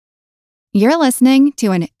You're listening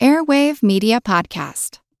to an Airwave Media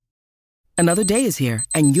Podcast. Another day is here,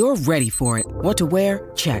 and you're ready for it. What to wear?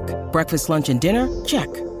 Check. Breakfast, lunch, and dinner? Check.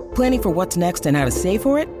 Planning for what's next and how to save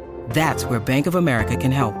for it? That's where Bank of America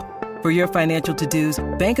can help. For your financial to-dos,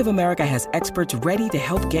 Bank of America has experts ready to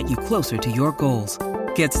help get you closer to your goals.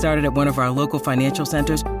 Get started at one of our local financial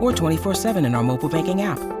centers or 24/7 in our mobile banking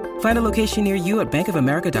app. Find a location near you at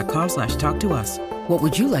bankofamerica.com/talktous. What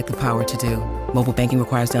would you like the power to do? Mobile banking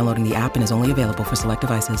requires downloading the app and is only available for select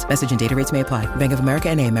devices. Message and data rates may apply. Bank of America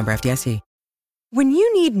N.A., member FDIC. When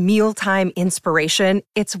you need mealtime inspiration,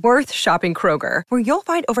 it's worth shopping Kroger, where you'll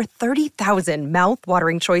find over 30,000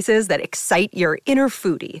 mouth-watering choices that excite your inner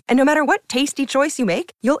foodie. And no matter what tasty choice you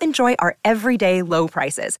make, you'll enjoy our everyday low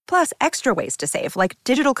prices, plus extra ways to save, like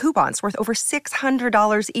digital coupons worth over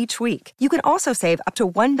 $600 each week. You can also save up to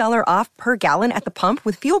 $1 off per gallon at the pump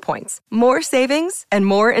with fuel points. More savings and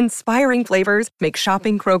more inspiring flavors make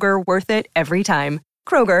shopping Kroger worth it every time.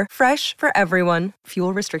 Kroger, fresh for everyone.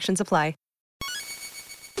 Fuel restrictions apply.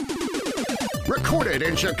 Recorded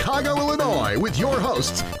in Chicago, Illinois, with your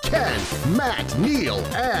hosts, Ken, Matt, Neil,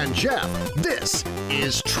 and Jeff. This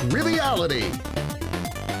is Triviality.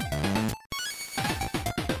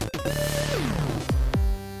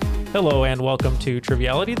 Hello and welcome to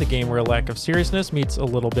Triviality, the game where a lack of seriousness meets a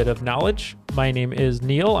little bit of knowledge. My name is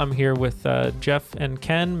Neil. I'm here with Jeff and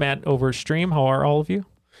Ken. Matt over stream. How are all of you?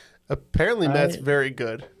 Apparently, Matt's very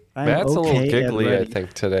good. Matt's a little giggly, I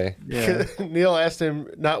think, today. Yeah. Neil asked him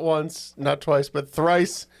not once, not twice, but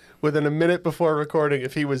thrice within a minute before recording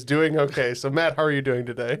if he was doing okay. So, Matt, how are you doing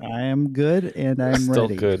today? I am good, and I'm Still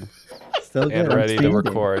ready. good. Still good. And ready to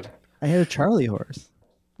record. I had a Charlie horse,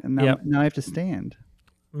 and now I have to stand.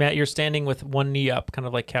 Matt, you're standing with one knee up, kind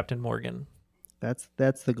of like Captain Morgan. That's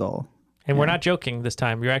the goal. And we're not joking this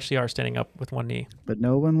time. You actually are standing up with one knee. But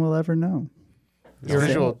no one will ever know.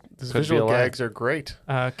 These visual gags are great.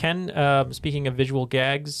 Ken, speaking of visual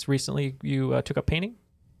gags, recently you took up painting?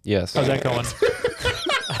 Yes. How's that going?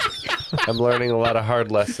 I'm learning a lot of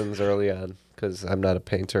hard lessons early on because I'm not a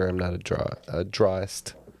painter. I'm not a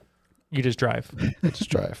drawist. You just drive. I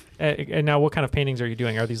just drive. And now what kind of paintings are you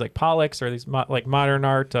doing? Are these like Pollocks? Or are these like modern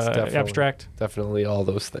art, abstract? Definitely all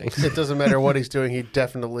those things. It doesn't matter what he's doing. He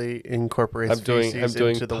definitely incorporates I'm doing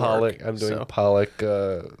into the Pollock. work. I'm doing Pollock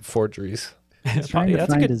forgeries. He's trying to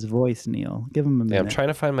find his voice, Neil. Give him a minute. Yeah, I'm trying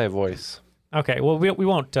to find my voice. Okay, well, we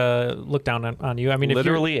won't look down on you. I mean,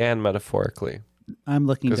 literally and metaphorically. I'm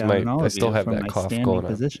looking down on all I of still you have from that my cough standing going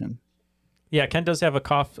on. position. Yeah, Ken does have a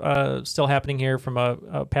cough still happening here from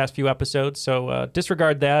a past few episodes, so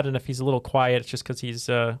disregard that. And if he's a little quiet, it's just because he's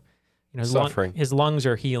suffering. His lungs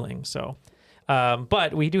are healing. So,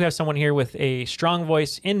 but we do have someone here with a strong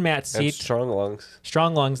voice in Matt's seat. And strong lungs.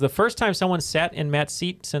 Strong lungs. The first time someone sat in Matt's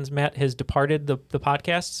seat since Matt has departed the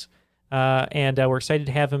podcasts, and we're excited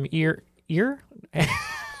to have him ear.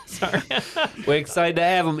 Sorry. We're excited to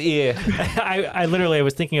have him here. I literally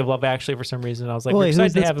was thinking of Love Actually for some reason. I was like, Boy, we're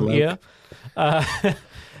excited to who's have him this here.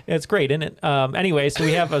 It's great, isn't it? Anyway, so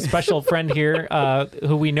we have a special friend here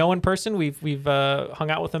who we know in person. We've hung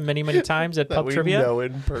out with him many times at Pub Trivia. We know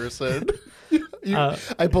in person.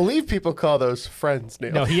 I believe people call those friends,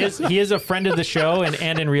 Neil. No, he is a friend of the show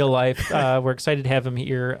and in real life. We're excited to have him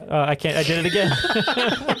here. I did it again.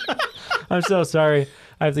 I'm so sorry.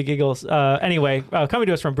 I have the giggles. Anyway, coming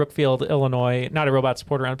to us from Brookfield, Illinois, Not a Robot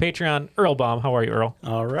supporter on Patreon, Earl Baum. How are you, Earl?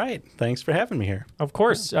 All right. Thanks for having me here. Of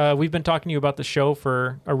course. We've been talking to you about the show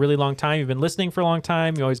for a really long time. You've been listening for a long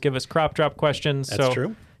time. You always give us crop drop questions. That's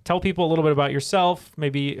true. Tell people a little bit about yourself,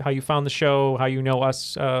 maybe how you found the show, how you know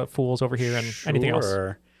us fools over here, and anything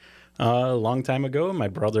else. A long time ago, my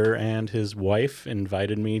brother and his wife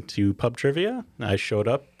invited me to Pub Trivia. I showed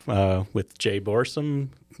up with Jay Borsum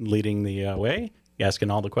leading the way, asking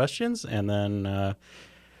all the questions, and then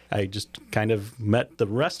I just kind of met the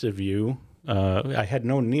rest of you. I had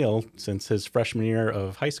known Neil since his freshman year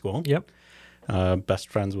of high school. Yep. Best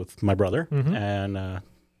friends with my brother, and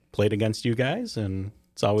played against you guys, and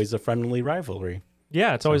it's always a friendly rivalry.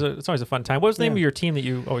 Yeah, it's always a fun time. What was the name of your team that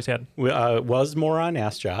you always had? Was Moron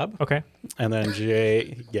Ass Job. Okay. And then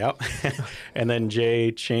Jay, and then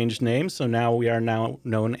Jay changed names, so now we are now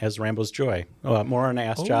known as Rambo's Joy. Moron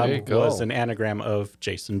Ass Job was an anagram of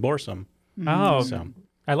Jason Borsum. Oh, so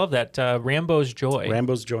I love that. Rambo's Joy.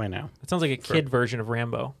 Rambo's Joy now. It sounds like a kid version of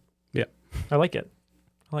Rambo. Yeah. I like it.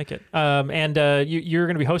 And you're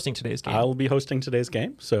going to be hosting today's game. I'll be hosting today's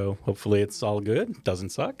game, so hopefully it's all good, doesn't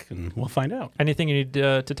suck, and we'll find out. Anything you need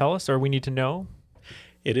to tell us or we need to know?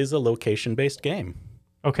 It is a location-based game.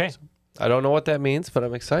 Okay. I don't know what that means, but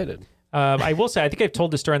I'm excited. I will say, I think I've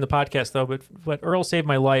told this story on the podcast though, but Earl saved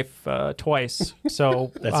my life twice.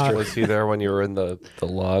 So That's true. Was he there when you were in the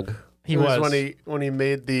log? He was when he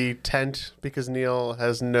made the tent because Neil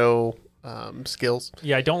has no skills.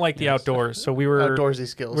 Yeah, I don't like the outdoors. So we were outdoorsy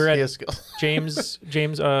skills. He has skills. James,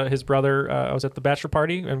 his brother. I was at the bachelor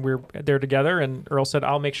party and we were there together. And Earl said,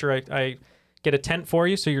 "I'll make sure I get a tent for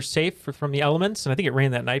you so you're safe from the elements." And I think it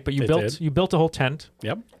rained that night, but you built a whole tent.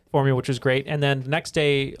 Yep. For me, which was great. And then the next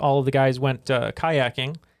day, all of the guys went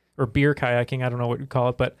kayaking or beer kayaking. I don't know what you call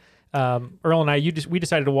it, but Earl and I, we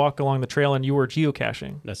decided to walk along the trail, and you were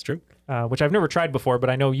geocaching. That's true. Which I've never tried before, but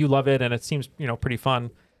I know you love it, and it seems pretty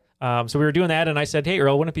fun. So we were doing that, and I said, "Hey,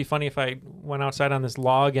 Earl, wouldn't it be funny if I went outside on this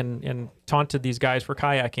log and taunted these guys for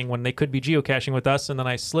kayaking when they could be geocaching with us?" And then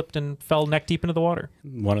I slipped and fell neck deep into the water.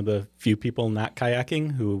 One of the few people not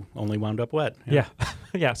kayaking who only wound up wet. Yeah.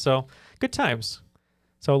 Yeah. So good times.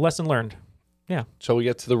 So lesson learned. Yeah. Shall we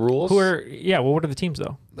get to the rules? What are the teams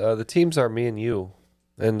though? The teams are me and you,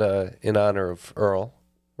 and in honor of Earl,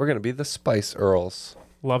 we're going to be the Spice Earls.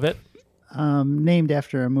 Love it. Named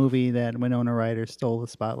after a movie that Winona Ryder stole the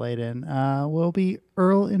spotlight in, will be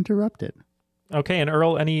Earl Interrupted. Okay, and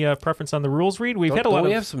Earl, any preference on the rules read? We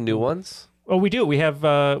have some new ones. Oh, we do. We have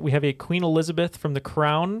a Queen Elizabeth from The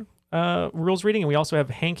Crown rules reading, and we also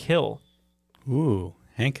have Hank Hill. Ooh,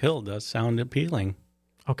 Hank Hill does sound appealing.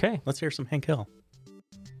 Okay. Let's hear some Hank Hill.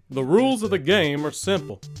 The rules of the game are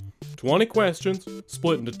simple. 20 questions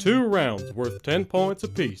split into 2 rounds worth 10 points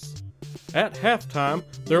apiece. At halftime,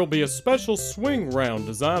 there will be a special swing round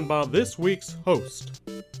designed by this week's host.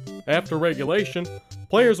 After regulation,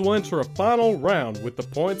 players will enter a final round with the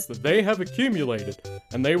points that they have accumulated,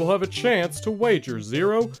 and they will have a chance to wager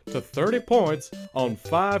 0 to 30 points on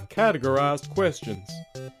 5 categorized questions.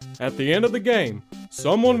 At the end of the game,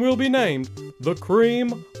 someone will be named the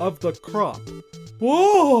cream of the crop.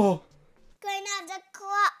 Whoa! Cream of the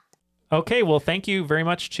crop. Okay, well, thank you very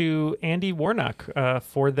much to Andy Warnock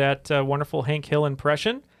for that wonderful Hank Hill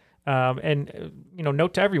impression.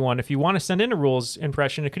 Note to everyone, if you want to send in a rules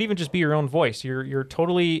impression, it could even just be your own voice. You're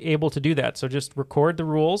totally able to do that. So just record the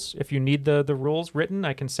rules. If you need the rules written,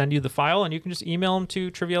 I can send you the file, and you can just email them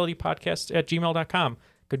to trivialitypodcast@gmail.com.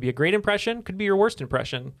 Could be a great impression, could be your worst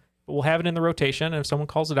impression, but we'll have it in the rotation, and if someone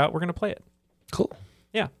calls it out, we're going to play it. Cool.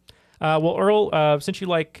 Yeah. Well, Earl, since you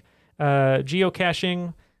like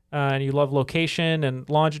geocaching and you love location and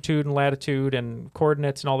longitude and latitude and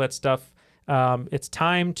coordinates and all that stuff, it's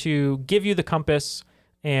time to give you the compass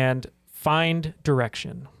and find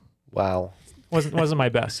direction. Wow. Wasn't my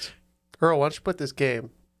best. Earl, why don't you put this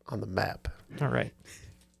game on the map? All right.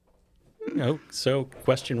 So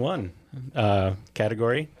question 1,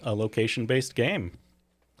 category, a location-based game.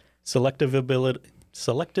 Selective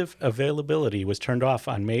availability was turned off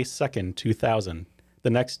on May 2nd, 2000. The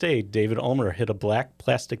next day, David Ulmer hid a black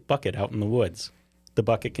plastic bucket out in the woods. The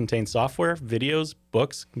bucket contained software, videos,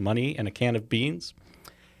 books, money, and a can of beans.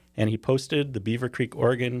 And he posted the Beaver Creek,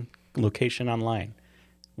 Oregon location online.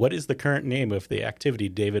 What is the current name of the activity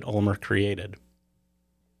David Ulmer created?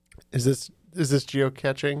 Is this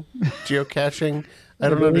geocaching? Geocaching? I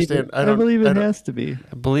don't understand. I believe it has to be.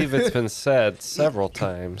 I believe it's been said several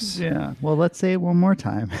times. Yeah. Well, let's say it one more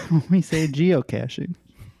time when we say geocaching.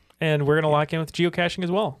 And we're going to lock in with geocaching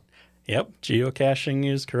as well. Yep,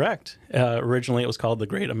 geocaching is correct. Originally, it was called the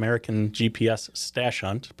Great American GPS Stash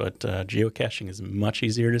Hunt, but geocaching is much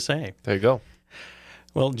easier to say. There you go.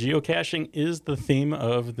 Well, geocaching is the theme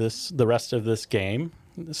of the rest of this game.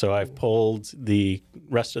 So I've pulled the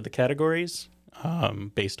rest of the categories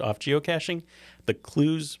based off geocaching. The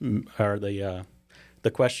clues are the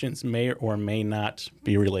questions may or may not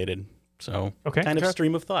be related. So kind of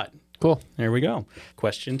stream of thought. Cool. There we go.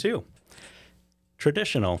 Question 2.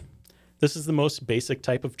 Traditional. This is the most basic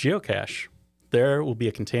type of geocache. There will be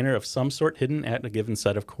a container of some sort hidden at a given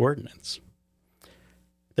set of coordinates.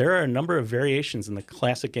 There are a number of variations in the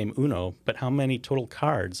classic game Uno, but how many total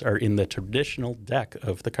cards are in the traditional deck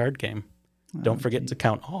of the card game? Don't forget to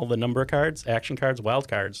count all the number of cards, action cards, wild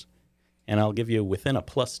cards, and I'll give you within a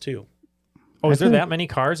 +2. Oh, is there that many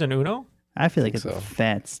cards in Uno? I feel like it's a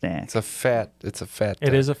fat stack. It's a fat deck.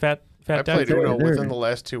 It is a fat I deck. played Uno within the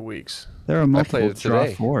last 2 weeks. There are multiple draw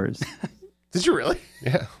 4s. Did you really?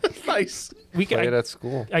 Yeah. Nice. We played it at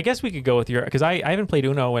school. I guess we could go with your, because I haven't played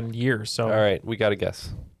Uno in years. So all right, we got to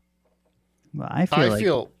guess. Well, I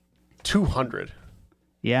feel 200.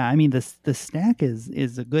 Yeah, I mean the stack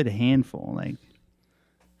is a good handful. Like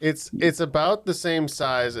it's about the same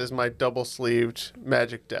size as my double-sleeved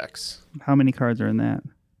Magic decks. How many cards are in that?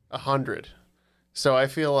 100. So I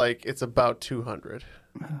feel like it's about 200.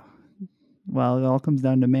 Well, it all comes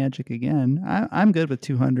down to magic again. I'm good with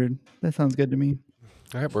 200. That sounds good to me.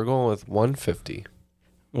 All right, we're going with 150.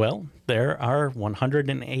 Well, there are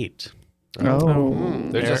 108. Oh.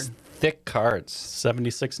 They're just thick cards.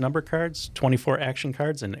 76 number cards, 24 action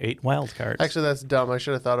cards, and 8 wild cards. Actually, that's dumb. I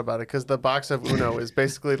should have thought about it because the box of Uno is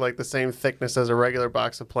basically like the same thickness as a regular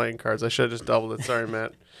box of playing cards. I should have just doubled it. Sorry,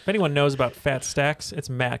 Matt. If anyone knows about fat stacks, it's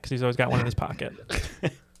Matt because he's always got one in his pocket.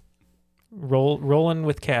 Rolling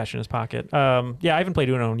with cash in his pocket. Yeah, I haven't played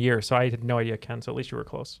Uno in years, so I had no idea, Ken. So at least you were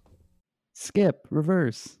close. Skip,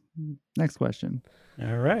 reverse. Next question.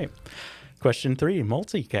 All right. Question 3,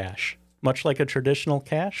 multi-cache. Much like a traditional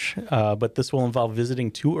cache, but this will involve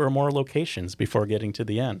visiting 2 or more locations before getting to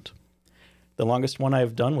the end. The longest one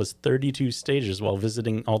I've done was 32 stages while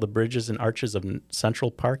visiting all the bridges and arches of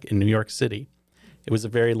Central Park in New York City. It was a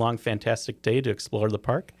very long, fantastic day to explore the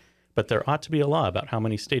park, but there ought to be a law about how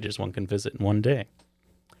many stages one can visit in one day.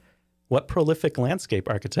 What prolific landscape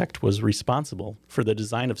architect was responsible for the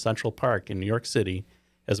design of Central Park in New York City,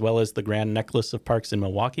 as well as the Grand Necklace of Parks in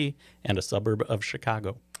Milwaukee and a suburb of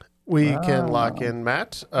Chicago? We can lock in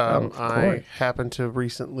Matt. Of I course. happened to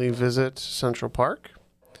recently visit Central Park,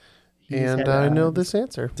 and had, I know this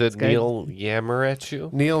answer. Did Neil yammer at you?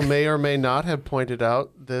 Neil may or may not have pointed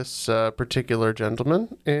out this particular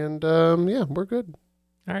gentleman, and yeah, we're good.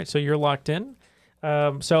 All right, so you're locked in.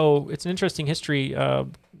 So it's an interesting history.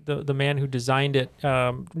 The man who designed it,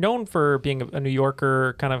 known for being a New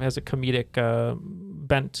Yorker, kind of has a comedic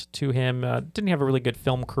bent to him. Didn't have a really good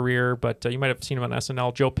film career, but you might have seen him on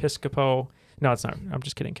SNL. Joe Piscopo. No, it's not. I'm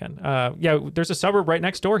just kidding, Ken. Yeah, there's a suburb right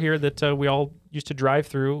next door here that we all used to drive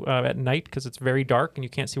through at night because it's very dark and you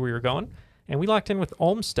can't see where you're going. And we locked in with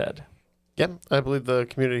Olmsted. Yep, I believe the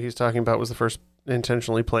community he's talking about was the first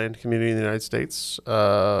intentionally planned community in the United States,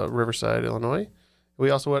 Riverside, Illinois. We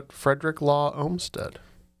also went Frederick Law Olmsted.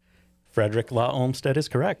 Frederick Law Olmsted is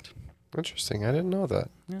correct. Interesting. I didn't know that.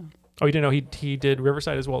 Yeah. Oh, you didn't know he did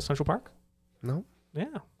Riverside as well as Central Park? No.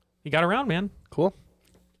 Yeah. He got around, man. Cool.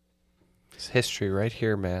 It's history right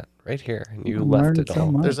here, Matt. Right here. And you I'm left learning it so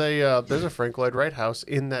all. much. There's a Frank Lloyd Wright house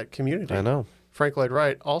in that community. I know. Frank Lloyd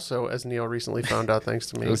Wright also, as Neil recently found out thanks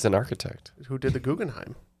to me, He was an architect. who did the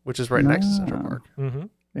Guggenheim, which is right next to Central Park. Mm-hmm.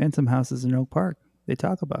 And some houses in Oak Park. They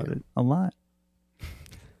talk about it a lot.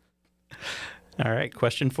 All right,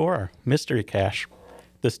 question 4, mystery cache.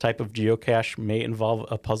 This type of geocache may involve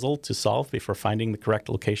a puzzle to solve before finding the correct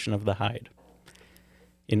location of the hide.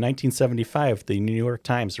 In 1975, the New York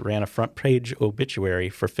Times ran a front-page obituary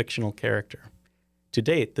for fictional character. To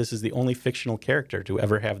date, this is the only fictional character to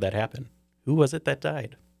ever have that happen. Who was it that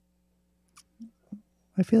died?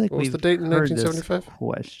 I feel like What was we've the date in heard this 1975?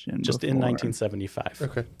 question Just in before. 1975.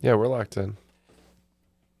 Okay. Yeah, we're locked in.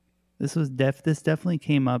 This was this definitely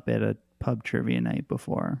came up at a pub trivia night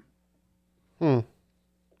before.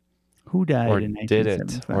 Who died Or in did it?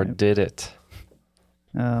 1975? Or did it?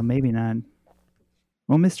 Maybe not.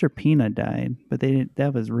 Well, Mr. Peanut died, but they didn't,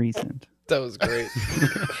 that was recent. That was great.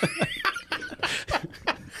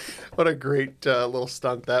 What a great little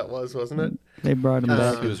stunt that was, wasn't it? They brought him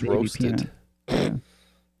back. He as was Baby roasted. Peanut.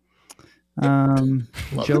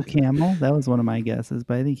 Joe Camel, that was one of my guesses,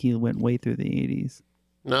 but I think he went way through the 80s.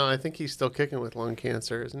 No, I think he's still kicking with lung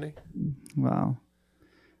cancer, isn't he? Wow.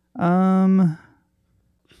 I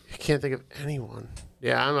can't think of anyone.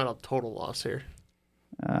 Yeah, I'm at a total loss here.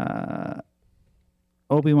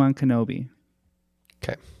 Obi-Wan Kenobi.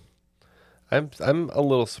 Okay. I'm a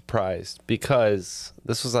little surprised because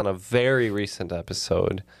this was on a very recent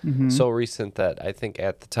episode. So recent that I think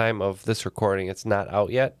at the time of this recording, it's not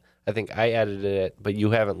out yet. I think I edited it, but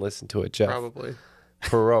you haven't listened to it, Jeff. Probably.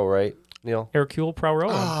 Perot, right, Neil? Hercule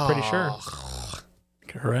Poirot, I'm pretty sure.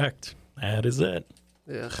 Correct. That is it.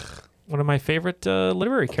 Ugh. One of my favorite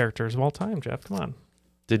literary characters of all time, Jeff. Come on.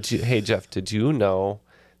 Hey, Jeff, did you know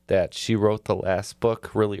that she wrote the last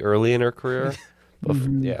book really early in her career?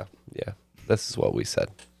 Yeah. This is what we said.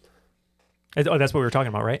 Oh, that's what we were talking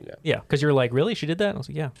about, right? Yeah. Because you're like, really? She did that? And I was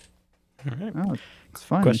like, yeah. Oh, it's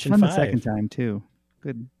fun. Question it's fun 5. the second time, too.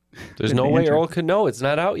 Good. There's Good no way banter. Earl could know. It's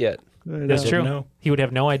not out yet. Good, That's Didn't true. know. He would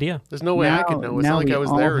have no idea. There's no way I could know. It's now not like we I was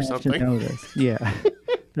all there or have to something. know this. Yeah.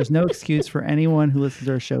 There's no excuse for anyone who listens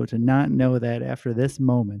to our show to not know that after this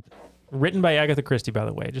moment. Written by Agatha Christie, by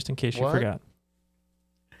the way, just in case you What? forgot.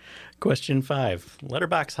 Question 5,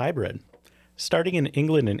 letterbox hybrid. Starting in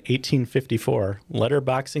England in 1854,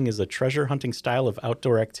 letterboxing is a treasure hunting style of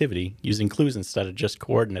outdoor activity using clues instead of just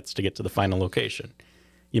coordinates to get to the final location.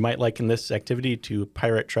 You might liken this activity to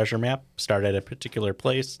pirate treasure map. Start at a particular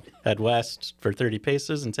place, head west for 30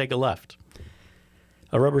 paces, and take a left.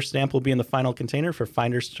 A rubber stamp will be in the final container for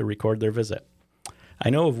finders to record their visit. I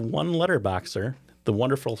know of one letterboxer, the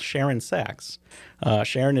wonderful Sharon Sachs.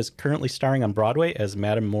 Sharon is currently starring on Broadway as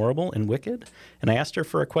Madame Morrible in Wicked, and I asked her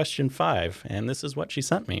for a question 5, and this is what she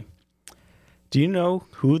sent me. Do you know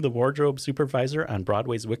who the wardrobe supervisor on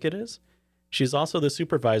Broadway's Wicked is? She's also the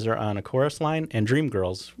supervisor on A Chorus Line and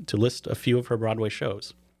Dreamgirls, to list a few of her Broadway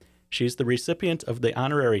shows. She's the recipient of the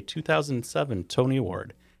honorary 2007 Tony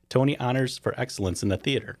Award, Tony Honors for Excellence in the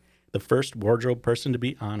Theater, the first wardrobe person to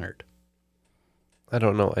be honored. I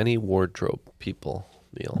don't know any wardrobe people,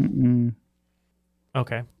 Neil. Mm-mm.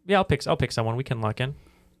 Okay. Yeah, I'll pick someone we can lock in.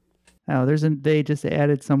 Oh, they just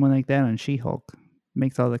added someone like that on She-Hulk.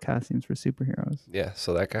 Makes all the costumes for superheroes. Yeah,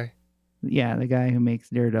 so that guy? Yeah, the guy who makes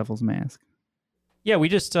Daredevil's mask. Yeah, we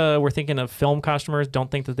just were thinking of film costumers. Don't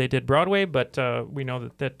think that they did Broadway, but we know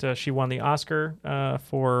that she won the Oscar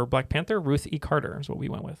for Black Panther. Ruth E. Carter is what we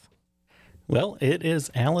went with. Well, it is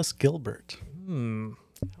Alice Gilbert.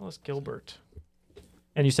 Alice Gilbert.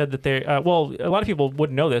 And you said that they, well, a lot of people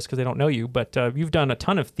wouldn't know this because they don't know you, but you've done a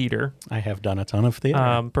ton of theater. I have done a ton of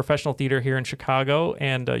theater. Professional theater here in Chicago,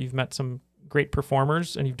 and you've met some great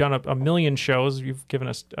performers, and you've done a million shows. You've given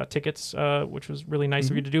us tickets, which was really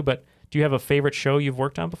nice of you to do. But do you have a favorite show you've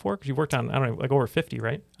worked on before? Because you've worked on, I don't know, like over 50,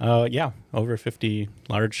 right? Yeah, over 50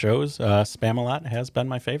 large shows. Spam-A-Lot has been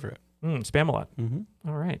my favorite. Spam-A-Lot.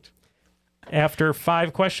 All right. After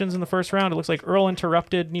 5 questions in the first round, it looks like Earl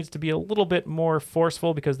Interrupted needs to be a little bit more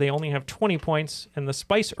forceful because they only have 20 points, and the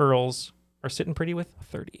Spice Earls are sitting pretty with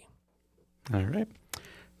 30. All right.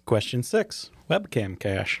 Question 6, webcam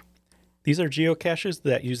cache. These are geocaches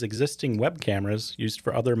that use existing web cameras used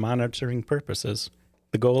for other monitoring purposes.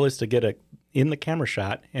 The goal is to get in the camera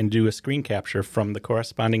shot and do a screen capture from the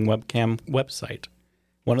corresponding webcam website.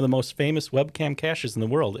 One of the most famous webcam caches in the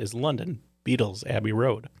world is London, Beatles Abbey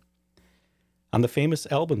Road. On the famous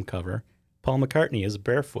album cover, Paul McCartney is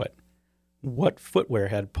barefoot. What footwear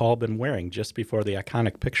had Paul been wearing just before the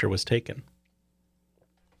iconic picture was taken?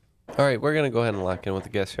 All right, we're going to go ahead and lock in with the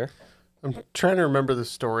guess here. I'm trying to remember the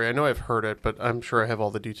story. I know I've heard it, but I'm sure I have all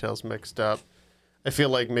the details mixed up. I feel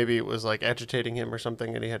like maybe it was like agitating him or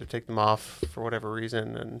something, and he had to take them off for whatever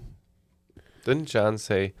reason. And didn't John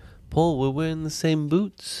say, "Paul, we're wearing the same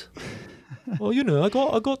boots"? Well, you know, I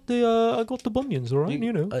got the bunions, all right.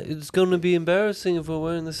 You know, it's going to be embarrassing if we're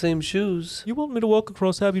wearing the same shoes. You want me to walk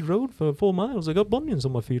across Abbey Road for 4 miles? I got bunions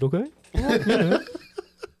on my feet, okay? Well, you know.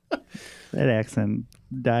 That accent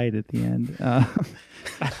died at the end.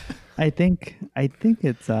 I think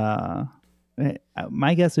it's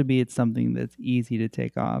my guess would be it's something that's easy to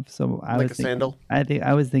take off. So I like was a sandal.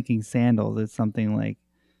 I was thinking sandals. It's something like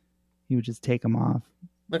you would just take them off.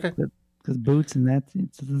 Okay. Because boots and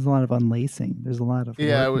there's a lot of unlacing. There's a lot of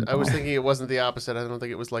I was thinking it wasn't the opposite. I don't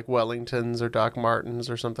think it was like Wellingtons or Doc Martens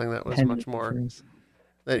or something that was much more.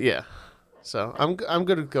 Yeah. So I'm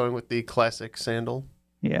good at going with the classic sandal.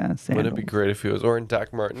 Yeah, sandals. Wouldn't it be great if he was wearing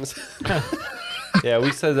Doc Martens? Yeah,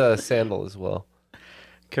 we said sandal as well.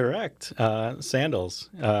 Correct.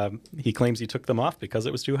 Sandals. He claims he took them off because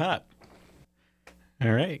it was too hot.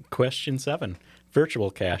 All right. Question 7.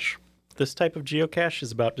 Virtual cache. This type of geocache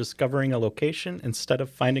is about discovering a location instead of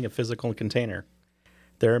finding a physical container.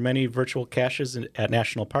 There are many virtual caches at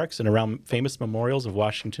national parks and around famous memorials of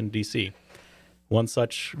Washington, D.C. One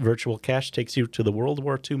such virtual cache takes you to the World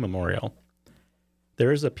War II Memorial.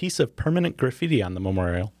 There is a piece of permanent graffiti on the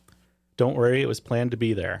memorial. Don't worry, it was planned to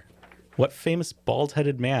be there. What famous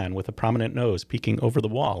bald-headed man with a prominent nose peeking over the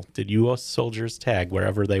wall did U.S. soldiers tag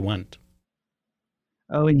wherever they went?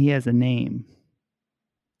 Oh, and he has a name.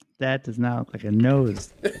 That does not look like a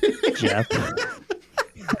nose, Jeff.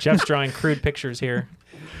 Jeff's drawing crude pictures here,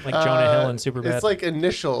 like Jonah Hill in Superbad. It's like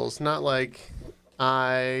initials, not like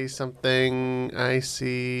something,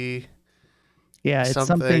 IC. Yeah, it's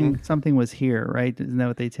something was here, right? Isn't that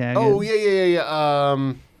what they tagged? Oh,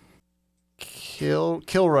 yeah.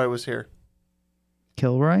 Kilroy was here.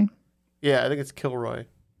 Kilroy? Yeah, I think it's Kilroy.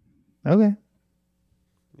 Okay.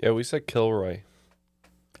 Yeah, we said Kilroy.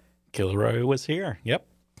 Kilroy was here. Yep.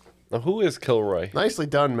 Now, who is Kilroy? Nicely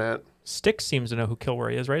done, Matt. Styx seems to know who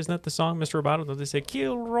Kilroy is, right? Isn't that the song, Mr. Roboto? Don't they say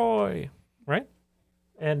Kilroy, right?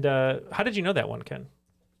 And how did you know that one, Ken?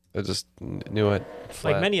 I just knew it.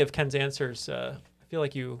 Flat. Like many of Ken's answers, I feel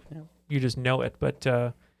like you just know it, but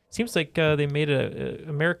seems like they made an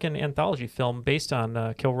American anthology film based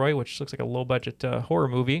on Kilroy, which looks like a low-budget horror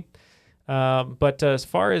movie. But as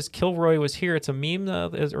far as Kilroy was here, it's a meme,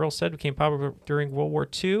 as Earl said, became popular during World War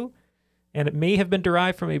II. And it may have been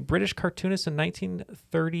derived from a British cartoonist in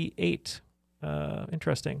 1938.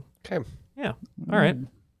 Interesting. Okay. Yeah. All right.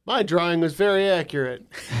 My drawing was very accurate.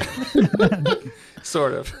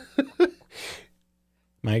 Sort of.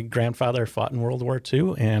 My grandfather fought in World War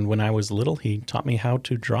II, and when I was little, he taught me how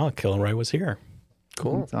to draw Kilroy was here.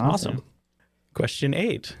 Cool. That's awesome. Question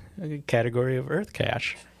 8, a category of Earth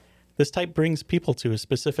cache. This type brings people to a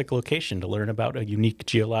specific location to learn about a unique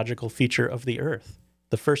geological feature of the Earth.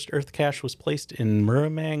 The first Earth cache was placed in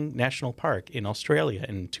Murrumang National Park in Australia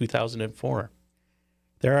in 2004.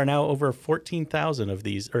 There are now over 14,000 of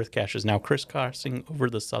these Earth caches now crisscrossing over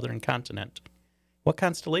the southern continent. What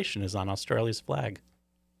constellation is on Australia's flag?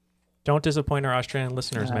 Don't disappoint our Australian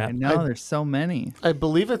listeners, Matt. I know, there's so many. I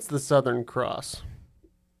believe it's the Southern Cross.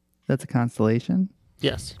 That's a constellation?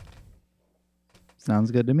 Yes. Sounds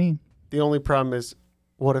good to me. The only problem is,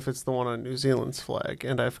 what if it's the one on New Zealand's flag,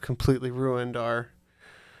 and I've completely ruined our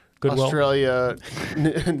Goodwill. Australia,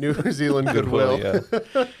 New Zealand goodwill.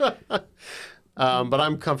 Yeah. But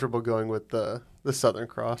I'm comfortable going with the Southern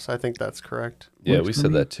Cross. I think that's correct. Yeah, Works we for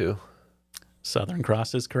said me. that too. Southern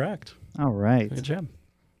Cross is correct. All right. Good job.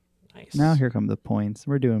 Nice. Now here come the points.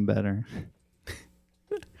 We're doing better.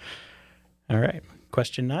 All right.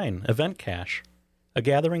 Question 9, event cache. A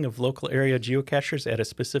gathering of local area geocachers at a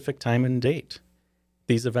specific time and date.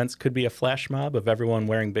 These events could be a flash mob of everyone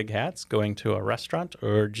wearing big hats, going to a restaurant,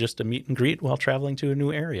 or just a meet and greet while traveling to a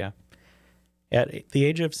new area. At the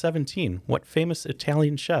age of 17, what famous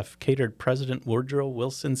Italian chef catered President Woodrow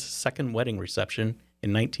Wilson's second wedding reception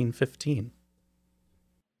in 1915?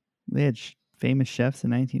 They had famous chefs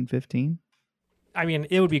in 1915. I mean,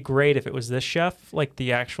 it would be great if it was this chef, like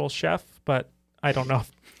the actual chef, but I don't know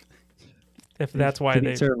if that's why Did they.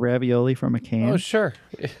 he serve ravioli from a can? Oh, sure.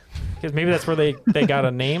 Because maybe that's where they got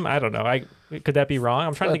a name. I don't know. Could that be wrong?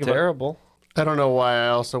 I'm trying to Not think of. terrible. I don't know why I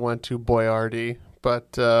also went to Boyardee,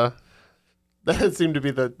 but that seemed to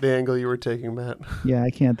be the angle you were taking, Matt. Yeah,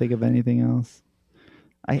 I can't think of anything else.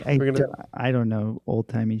 We're gonna- I don't know old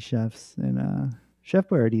timey chefs. And Chef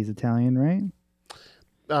Boyardee's Italian, right?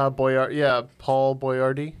 Paul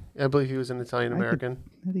Boyardee. I believe he was an Italian American.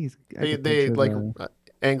 I think he's. I They could they picture like the-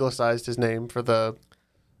 anglicized his name for the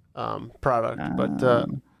product, but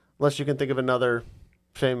unless you can think of another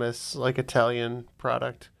famous like Italian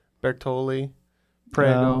product, Bertolli,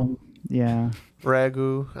 Prego, yeah.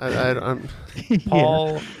 Ragu. I'm,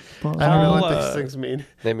 Paul. Yeah. Paul- I don't know what Paul, these things mean,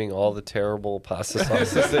 Naming all the terrible pasta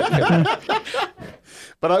sauces. that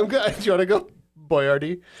but I'm good. Do you want to go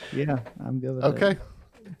Boyardee? Yeah, I'm good with Okay. it.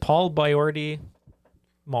 Paul Boyardee,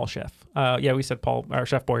 mall chef. Yeah, we said Paul or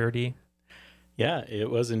Chef Boyardee. Yeah, it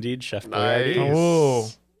was indeed Chef Nice. Boyardee. Oh,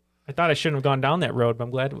 I thought I shouldn't have gone down that road, but I'm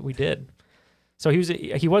glad we did. So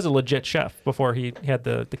he was a legit chef before he had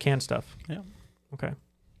the canned stuff. Yeah. Okay.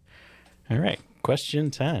 All right. Question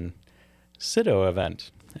 10. SIDO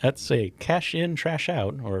event. That's a cash in, trash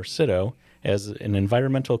out, or SIDO, as an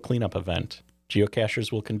environmental cleanup event.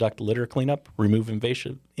 Geocachers will conduct litter cleanup, remove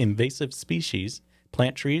invasive species,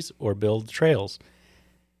 plant trees, or build trails.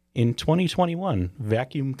 In 2021,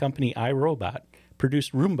 vacuum company iRobot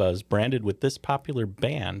produced Roombas branded with this popular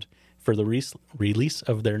band for the release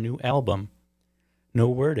of their new album. No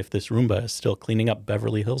word if this Roomba is still cleaning up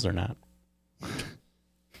Beverly Hills or not.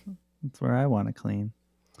 That's where I want to clean.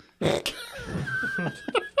 I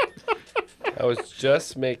was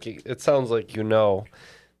just making. It sounds like you know.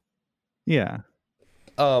 Yeah.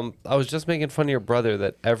 I was just making fun of your brother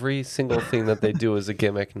that every single thing that they do is a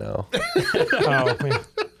gimmick now. Oh, man.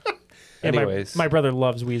 Yeah, Anyways, my brother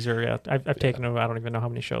loves Weezer. Yeah, I've taken him. I don't even know how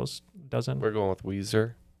many shows. Dozen. we're going with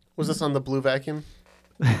Weezer. Was this on the blue vacuum?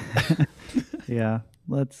 Yeah.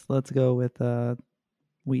 Let's go with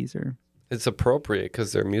Weezer. It's appropriate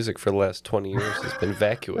because their music for the last 20 years has been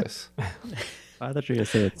vacuous. I thought you were gonna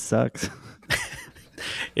say it sucks.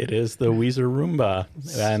 It is the Weezer Roomba,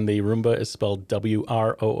 and the Roomba is spelled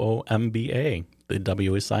WROOMBA. The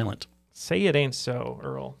W is silent. Say it ain't so,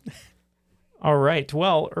 Earl. All right.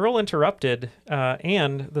 Well, Earl interrupted,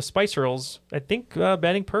 and the Spice Earls, I think,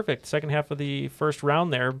 batting perfect. Second half of the first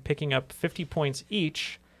round there, picking up 50 points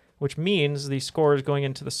each, which means the scores going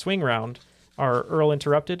into the swing round are Earl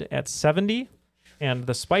interrupted at 70 and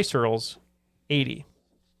the Spice Earls 80.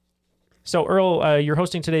 So, Earl, you're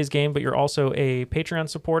hosting today's game, but you're also a Patreon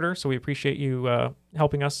supporter, so we appreciate you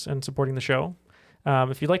helping us and supporting the show.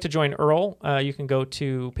 If you'd like to join Earl, you can go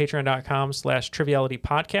to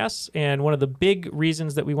patreon.com/trivialitypodcasts. And one of the big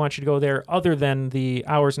reasons that we want you to go there, other than the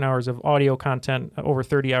hours and hours of audio content, over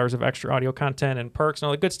 30 hours of extra audio content and perks and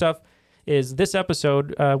all the good stuff, is this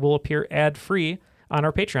episode will appear ad-free on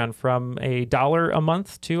our Patreon from $1 a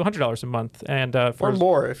month to $100 a month. And Or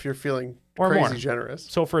more if you're feeling crazy more. generous.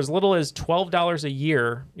 So for as little as $12 a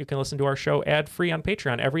year, you can listen to our show ad-free on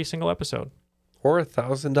Patreon every single episode. Or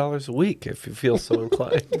 $1,000 a week if you feel so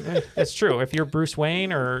inclined. It's true. If you're Bruce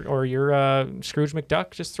Wayne or you're Scrooge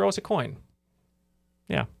McDuck, just throw us a coin.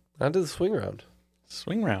 Yeah. On to the swing round.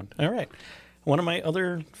 Swing round. All right. One of my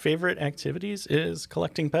other favorite activities is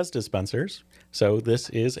collecting Pez dispensers. So this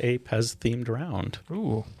is a Pez-themed round.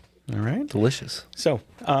 Ooh. All right. Delicious. So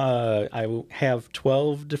I will have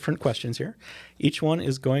 12 different questions here. Each one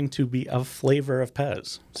is going to be a flavor of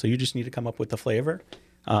Pez. So you just need to come up with the flavor.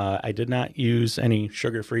 I did not use any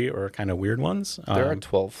sugar-free or kind of weird ones. There are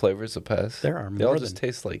 12 flavors of Pez. There are They all more just than...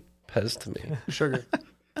 taste like Pez to me. Sugar.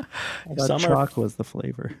 I thought chalk was the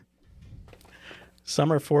flavor.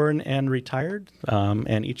 Some are foreign and retired,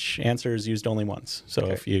 and each answer is used only once. So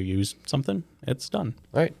if you use something, it's done.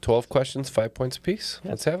 All right, 12 questions, 5 points apiece.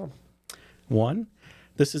 Yep. Let's have them. 1,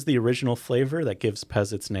 this is the original flavor that gives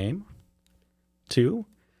Pez its name. 2,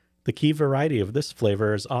 the key variety of this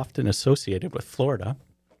flavor is often associated with Florida.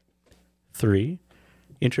 3,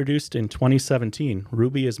 introduced in 2017,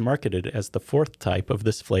 Ruby is marketed as the 4th type of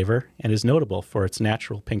this flavor and is notable for its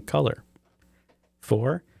natural pink color.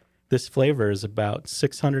 4, this flavor is about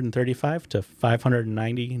 635 to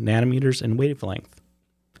 590 nanometers in wavelength.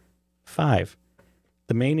 5,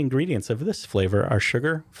 the main ingredients of this flavor are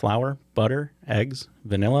sugar, flour, butter, eggs,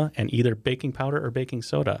 vanilla, and either baking powder or baking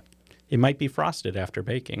soda. It might be frosted after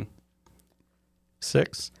baking.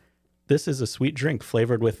 6, this is a sweet drink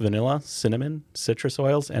flavored with vanilla, cinnamon, citrus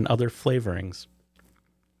oils, and other flavorings.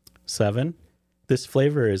 7, this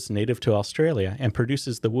flavor is native to Australia and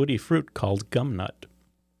produces the woody fruit called gum nut.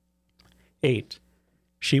 8,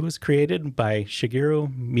 she was created by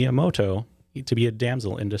Shigeru Miyamoto to be a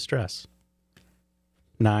damsel in distress.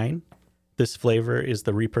 9, this flavor is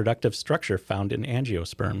the reproductive structure found in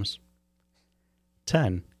angiosperms.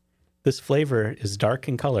 10, this flavor is dark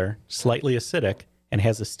in color, slightly acidic, and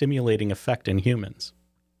has a stimulating effect in humans.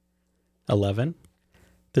 11,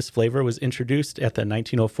 this flavor was introduced at the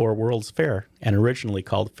 1904 World's Fair and originally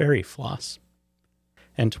called Fairy Floss.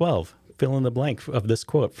 And 12, fill in the blank of this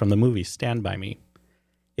quote from the movie Stand By Me.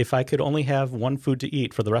 If I could only have one food to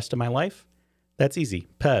eat for the rest of my life, that's easy.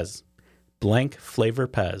 Pez. Blank flavor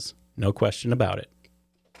Pez. No question about it.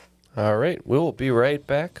 All right, we'll be right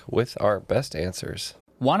back with our best answers.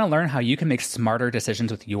 Want to learn how you can make smarter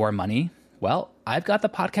decisions with your money? Well, I've got the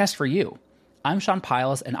podcast for you. I'm Sean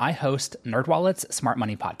Piles, and I host NerdWallet's Smart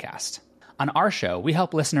Money Podcast. On our show, we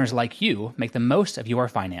help listeners like you make the most of your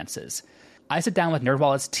finances. I sit down with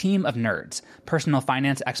NerdWallet's team of nerds, personal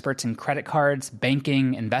finance experts in credit cards,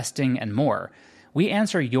 banking, investing, and more. We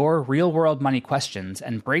answer your real-world money questions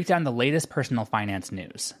and break down the latest personal finance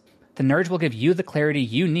news. The nerds will give you the clarity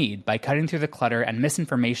you need by cutting through the clutter and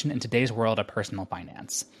misinformation in today's world of personal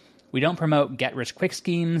finance. We don't promote get-rich-quick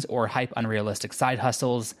schemes or hype unrealistic side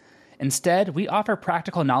hustles. Instead, we offer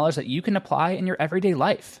practical knowledge that you can apply in your everyday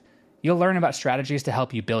life. You'll learn about strategies to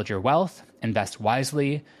help you build your wealth, invest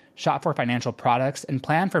wisely, shop for financial products, and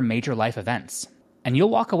plan for major life events. And you'll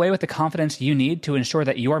walk away with the confidence you need to ensure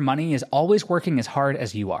that your money is always working as hard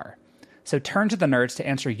as you are. So turn to the nerds to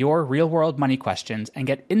answer your real-world money questions and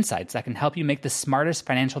get insights that can help you make the smartest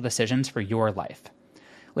financial decisions for your life.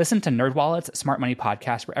 Listen to NerdWallet's Smart Money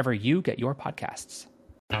Podcast wherever you get your podcasts.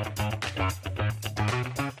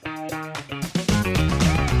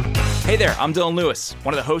 Hey there, I'm Dylan Lewis,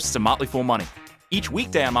 one of the hosts of Motley Fool Money. Each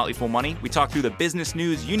weekday on Motley Fool Money, we talk through the business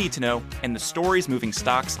news you need to know and the stories moving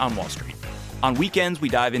stocks on Wall Street. On weekends, we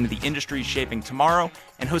dive into the industries shaping tomorrow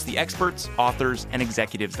and host the experts, authors, and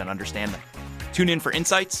executives that understand them. Tune in for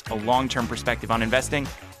insights, a long-term perspective on investing,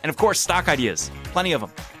 and of course, stock ideas. Plenty of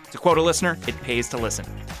them. To quote a listener, it pays to listen.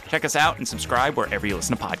 Check us out and subscribe wherever you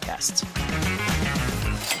listen to podcasts.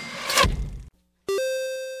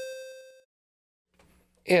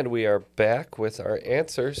 And we are back with our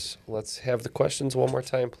answers. Let's have the questions one more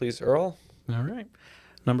time, please, Earl. All right.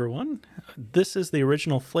 Number 1, this is the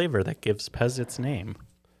original flavor that gives Pez its name.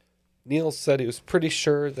 Neil said he was pretty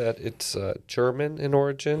sure that it's German in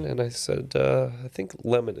origin, and I said I think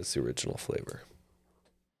lemon is the original flavor.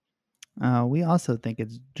 We also think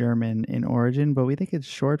it's German in origin, but we think it's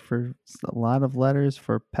short for a lot of letters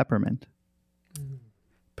for peppermint.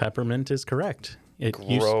 Peppermint is correct.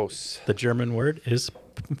 Gross. The German word is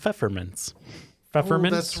pfefferminz. Pfefferminz?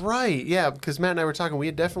 Oh, that's right. Yeah, because Matt and I were talking. We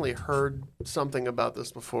had definitely heard something about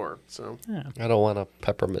this before. So Yeah. I don't want a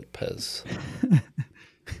peppermint Pez.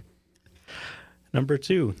 Number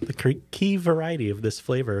 2, the key variety of this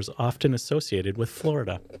flavor is often associated with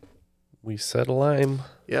Florida. We said lime.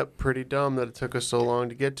 Yep, pretty dumb that it took us so long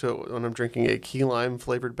to get to it when I'm drinking a key lime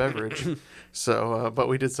flavored beverage. So, but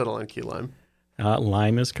we did settle on key lime.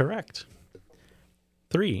 Lime is correct.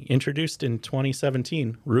 3. Introduced in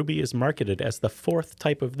 2017, Ruby is marketed as the 4th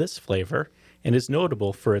type of this flavor and is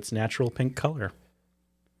notable for its natural pink color.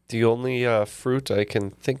 The only fruit I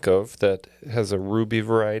can think of that has a ruby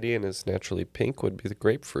variety and is naturally pink would be the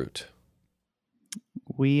grapefruit.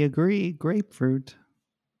 We agree. Grapefruit.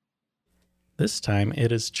 This time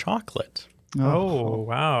it is chocolate. Oh,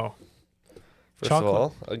 wow. First Chocolate.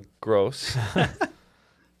 of all, gross.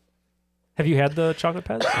 Have you had the chocolate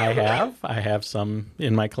Pez? I have. I have some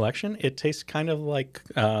in my collection. It tastes kind of like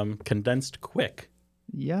condensed quick.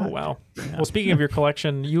 Yeah. Oh, wow. Well, speaking of your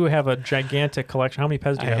collection, you have a gigantic collection. How many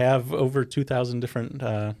Pez do you I have? have over 2,000 different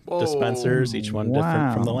dispensers, each one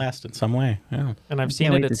different from the last in some way. Yeah. And I've Can't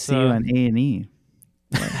seen wait it. to It's see you on A&E.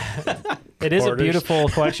 it is a Orders. beautiful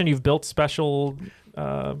collection. You've built special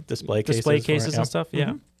Display cases for it, and yep. stuff.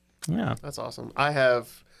 Yeah. Yeah. That's awesome. I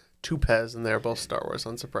have 2 Pez, and they're both Star Wars,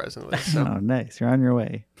 unsurprisingly. So. Oh, nice. You're on your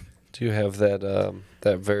way. Do you have that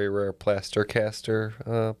that very rare plaster caster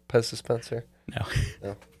Pez dispenser? No.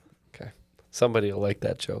 No. Okay. Somebody will like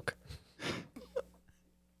that joke.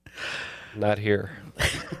 Not here.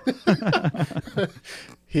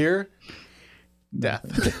 Here,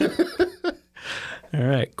 death. All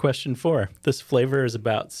right. Question 4. This flavor is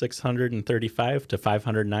about 635 to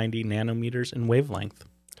 590 nanometers in wavelength.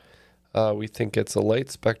 We think it's a light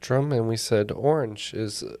spectrum, and we said orange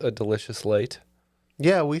is a delicious light.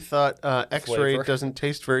 Yeah, we thought X-ray Flavor. doesn't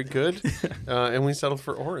taste very good, and we settled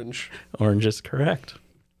for orange. Orange is correct.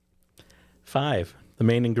 5. The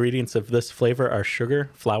main ingredients of this flavor are sugar,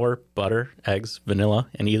 flour, butter, eggs, vanilla,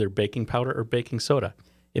 and either baking powder or baking soda.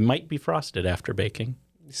 It might be frosted after baking.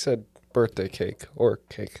 You said birthday cake or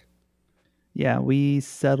cake. Yeah, we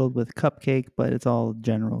settled with cupcake, but it's all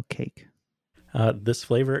general cake. This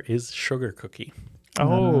flavor is sugar cookie.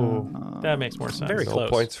 Oh, that makes more sense. Very No close.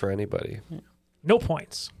 points for anybody. No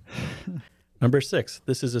points. Number 6.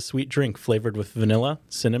 This is a sweet drink flavored with vanilla,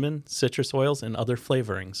 cinnamon, citrus oils, and other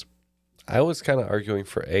flavorings. I was kind of arguing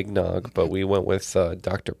for eggnog, but we went with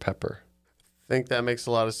Dr. Pepper. I think that makes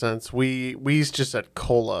a lot of sense. We just said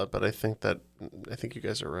cola, but I think you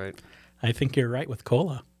guys are right. I think you're right with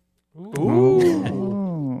cola. Ooh.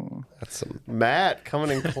 Oh, That's some Matt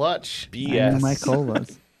coming in clutch. I know BS. my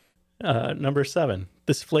colas. Number 7.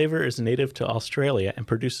 This flavor is native to Australia and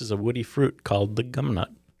produces a woody fruit called the gumnut.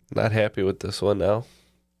 Not happy with this one now.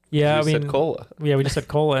 Yeah, You I mean, said cola. Yeah, we just said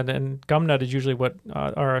cola, and gumnut is usually what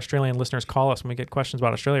our Australian listeners call us when we get questions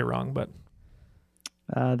about Australia wrong. But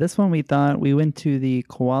This one we thought we went to the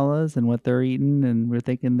koalas and what they're eating, and we're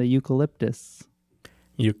thinking the eucalyptus.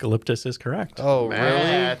 Eucalyptus is correct. Oh, really?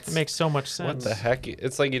 Matt. it makes so much What sense. the heck?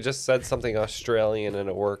 It's like you just said something Australian and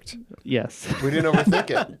it worked. Yes. We didn't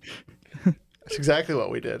overthink it. That's exactly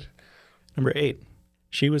what we did. Number 8.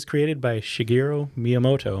 She was created by Shigeru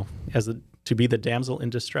Miyamoto to be the damsel in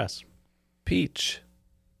distress. Peach.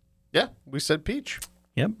 Yeah, we said peach.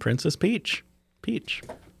 Yep, Princess Peach. Peach.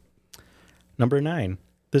 Number 9.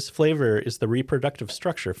 This flavor is the reproductive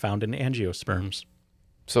structure found in angiosperms.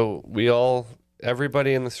 So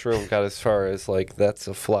everybody in this room got as far as like that's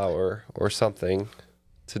a flower or something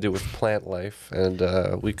to do with plant life,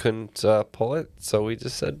 and we couldn't pull it, so we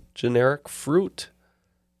just said generic fruit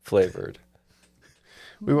flavored.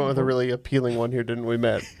 We went with a really appealing one here, didn't we,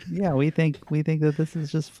 Matt? Yeah, we think that this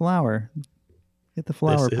is just flour. Get the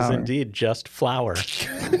flour This power. is indeed just flour.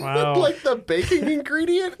 Wow. Like the baking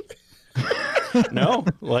ingredient? No,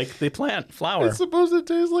 like the plant, flour. It's supposed to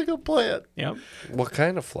taste like a plant. Yep. What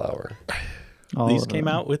kind of flower? All These of came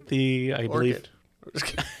them. out with the, I believe,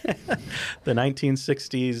 the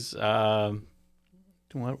 1960s.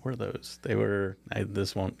 What were those? They were.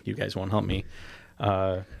 You guys won't help me.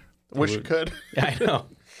 Wish you could. Yeah, I know.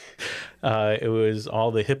 It was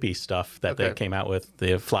all the hippie stuff that they Okay. came out with,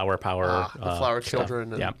 the flower power. The flower stuff.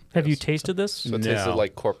 children. And Yeah, Have you tasted this? So it tasted No.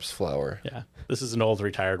 like corpse flour. yeah. This is an old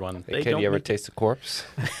retired one. Hey, kid, you ever taste a corpse?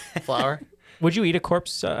 flour. Would you eat a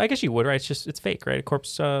corpse? I guess you would, right? It's fake, right? A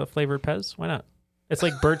corpse flavored Pez. Why not? It's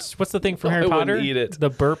like Bert's. What's the thing from No, Harry I wouldn't Potter? eat it. The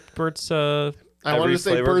Bert's. I wanted Every to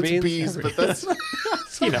say flavor birds beans? bees, but that's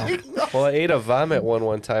You know. Well, I ate a vomit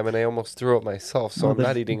one time, and I almost threw up myself, so Oh, I'm the-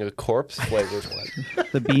 not eating a corpse flavored one.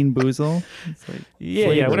 The bean boozle. It's like Yeah,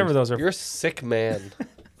 flavors. whatever those are. You're a sick man.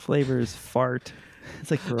 Flavors fart.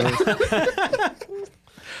 It's like gross.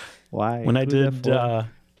 Why? When I Who's that did for?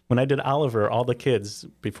 when I did Oliver, all the kids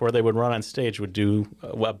before they would run on stage would do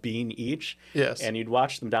a bean each. Yes. And you'd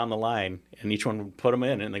watch them down the line, and each one would put them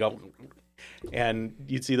in, and they go, and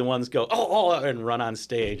you'd see the ones go and run on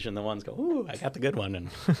stage, and the ones go, ooh, I got the good one, and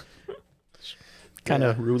kind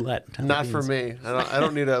of roulette. Not for me. I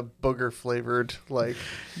don't need a booger flavored like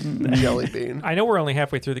jelly bean. I know we're only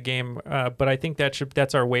halfway through the game, but I think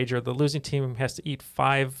that's our wager. The losing team has to eat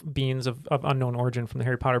 5 beans of unknown origin from the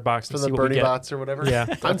Harry Potter box For and the see what we Bernie get. bots or whatever. Yeah,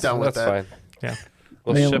 I'm down with that. Fine. Yeah.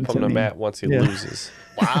 We'll Mail ship them him to to me. Matt once he Yeah. loses.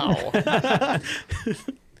 Wow.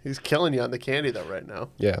 He's killing you on the candy though right now.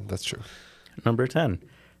 Yeah, that's true. Number 10.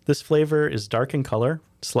 This flavor is dark in color,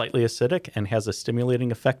 slightly acidic, and has a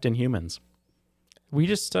stimulating effect in humans. We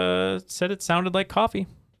just said it sounded like coffee.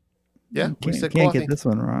 Yeah, we said Can't coffee. get this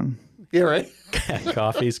one wrong. Yeah, right.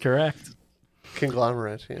 Coffee's correct.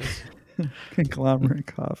 Conglomerate. Yes. Conglomerate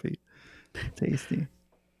coffee. Tasty.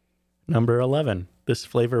 Number 11. This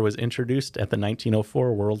flavor was introduced at the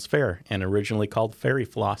 1904 World's Fair and originally called Fairy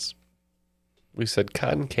Floss. We said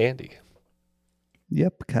cotton candy.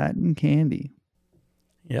 Yep, cotton candy.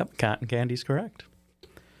 Yep, cotton candy's correct.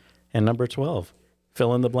 And number 12.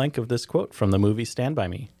 Fill in the blank of this quote from the movie Stand By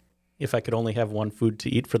Me. If I could only have one food to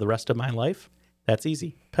eat for the rest of my life, that's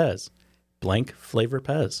easy. Pez. Blank flavor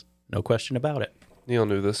Pez. No question about it. Neil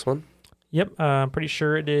knew this one. Yep, I'm pretty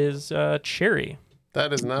sure it is cherry.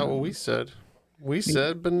 That is not what we said. We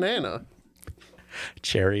said banana.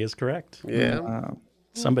 Cherry is correct. Yeah.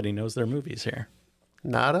 Somebody knows their movies here.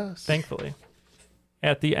 Not us. Thankfully.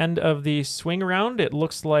 At the end of the swing round, it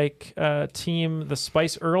looks like team the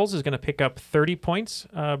Spice Earls is going to pick up 30 points,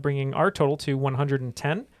 bringing our total to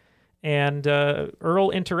 110. And Earl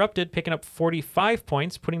Interrupted picking up 45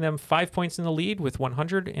 points, putting them 5 points in the lead with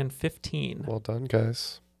 115. Well done,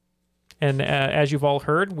 guys. And as you've all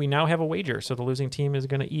heard, we now have a wager. So the losing team is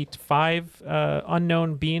going to eat 5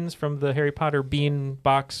 unknown beans from the Harry Potter bean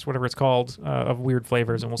box, whatever it's called, of weird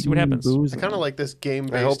flavors, and we'll see what happens. I kind of like this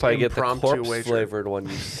game-based I hope I get the impromptu corpse wager. flavored one,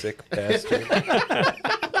 you sick bastard.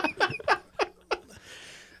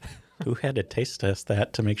 Who had to taste test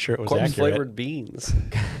that to make sure it was Corpse accurate? flavored beans.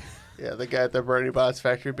 Yeah, the guy at the Bernie Bots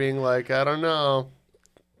factory being like, I don't know.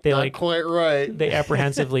 They Not quite right. They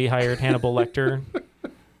apprehensively hired Hannibal Lecter.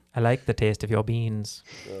 I like the taste of your beans.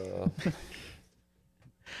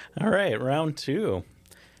 All right, round 2.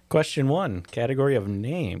 Question 1, category of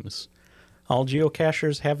names. All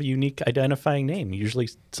geocachers have a unique identifying name, usually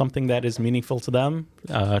something that is meaningful to them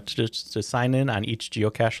to sign in on each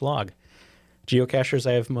geocache log. Geocachers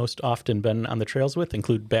I have most often been on the trails with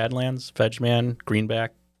include Badlands, Vegman,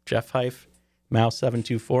 Greenback, Jeff Heif,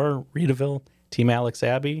 Mao724, Reedaville, Team Alex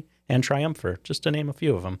Abbey, and Triumpher, just to name a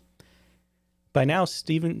few of them. By now,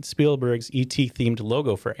 Steven Spielberg's E.T.-themed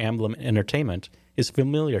logo for Amblin Entertainment is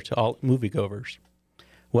familiar to all moviegoers.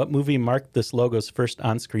 What movie marked this logo's first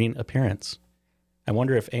on-screen appearance? I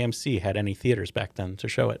wonder if AMC had any theaters back then to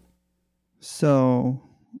show it. So,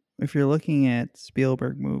 if you're looking at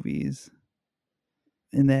Spielberg movies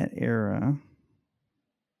in that era,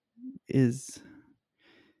 is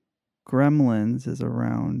Gremlins is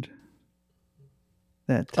around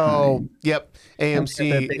that time. Oh, yep.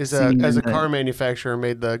 AMC is as a car manufacturer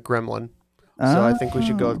made the Gremlin. So I think we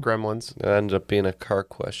should go with Gremlins. It ended up being a car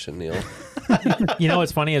question, Neil. You know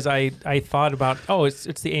what's funny is I thought about,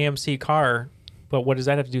 it's the AMC car, but what does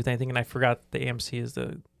that have to do with anything? And I forgot the AMC is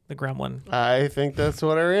the Gremlin. I think that's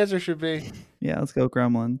what our answer should be. Yeah, let's go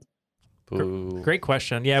Gremlins. Boo. Great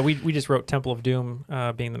question. Yeah, we just wrote Temple of Doom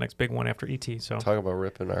being the next big one after E.T. So Talk about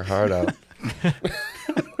ripping our heart out.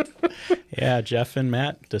 Yeah, Jeff and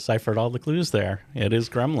Matt deciphered all the clues there. It is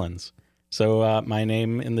Gremlins. So my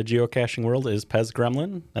name in the geocaching world is Pez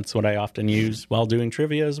Gremlin. That's what I often use while doing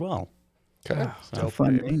trivia as well. Okay. It's a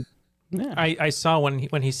fun name. Yeah. I saw when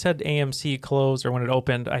he said AMC closed or when it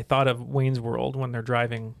opened, I thought of Wayne's World when they're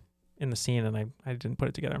driving in the scene, and I didn't put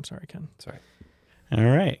it together. I'm sorry, Ken. Sorry. All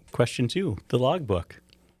right. Question 2, the logbook.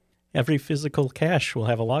 Every physical cache will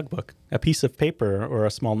have a logbook, a piece of paper or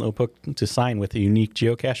a small notebook to sign with a unique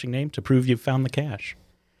geocaching name to prove you've found the cache.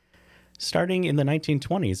 Starting in the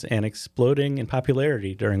 1920s and exploding in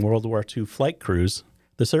popularity during World War II flight crews,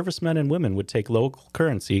 the servicemen and women would take local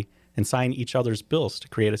currency and sign each other's bills to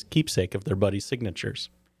create a keepsake of their buddies' signatures.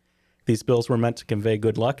 These bills were meant to convey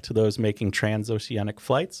good luck to those making transoceanic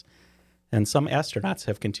flights, and some astronauts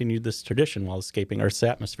have continued this tradition while escaping Earth's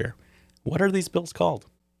atmosphere. What are these bills called?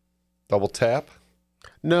 Double tap?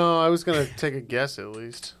 No, I was going to take a guess at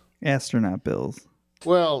least. Astronaut bills.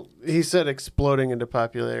 Well, he said exploding into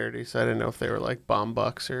popularity, so I didn't know if they were like bomb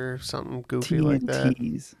bucks or something goofy like that.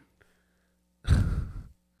 TNTs.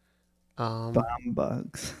 Bomb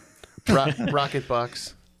bugs. Rocket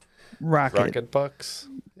bucks. Rocket bucks?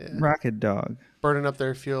 Yeah. Rocket dog. Burning up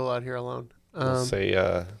their fuel out here alone. We'll say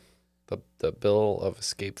the bill of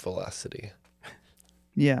escape velocity.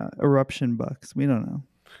 Yeah, eruption bucks. We don't know.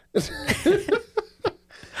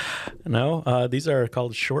 No, these are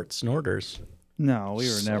called short snorters. No, we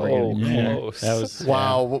were never So going to get there. close. That was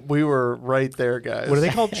Wow, we were right there, guys. What are they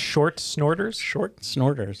called? Short snorters? short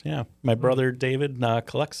snorters. Yeah, my brother David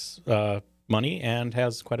collects money and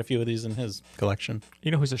has quite a few of these in his collection.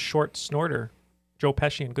 You know who's a short snorter? Joe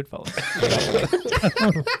Pesci in Goodfellas.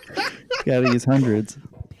 Got to use hundreds.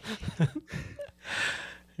 All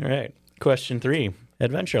right. Question 3.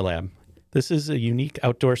 Adventure Lab. This is a unique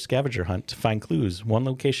outdoor scavenger hunt to find clues, one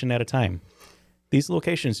location at a time. These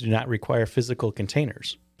locations do not require physical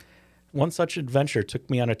containers. One such adventure took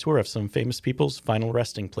me on a tour of some famous people's final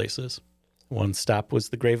resting places. One stop was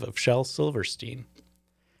the grave of Shel Silverstein.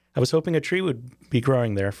 I was hoping a tree would be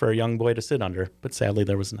growing there for a young boy to sit under, but sadly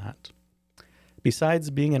there was not. Besides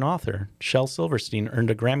being an author, Shel Silverstein earned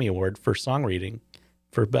a Grammy Award for song reading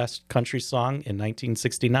for Best Country Song in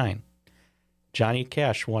 1969. Johnny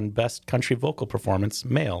Cash won Best Country Vocal Performance,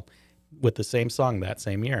 Male, with the same song that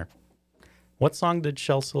same year. What song did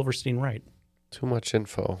Shel Silverstein write? Too much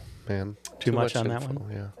info, man. Too much on that info,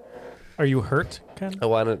 one? Yeah. Are you hurt, Ken?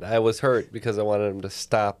 I was hurt because I wanted him to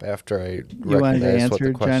stop after I You wanted to recognized what the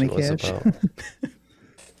answer question Johnny was Cash? about.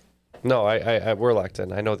 No, we're locked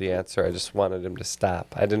in. I know the answer. I just wanted him to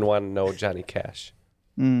stop. I didn't want to know Johnny Cash.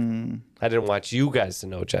 I didn't want you guys to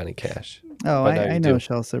know Johnny Cash. Oh, But now I you know do.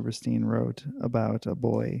 Shel Silverstein wrote about a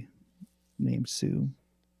boy named Sue.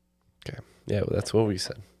 Okay. Yeah, well, that's what we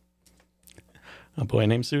said. A Boy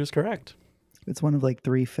Named Sue is correct. It's one of like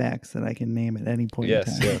 3 facts that I can name at any point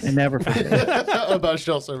Yes, in time. yes. I never forget. About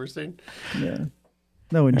Shel Silverstein. Yeah.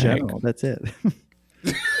 No, in All right. general, that's it.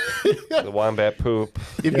 The wombat poop.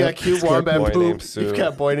 You've got cute wombat Boy poop. Named Sue. You've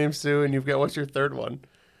got Boy Named Sue, and you've got, what's your third one?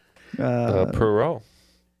 Perot.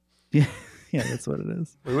 Yeah, that's what it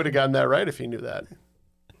is. We would have gotten that right if you knew that.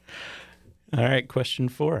 All right, question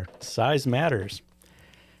 4. Size matters.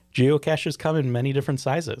 Geocaches come in many different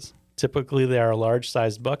sizes. Typically, they are a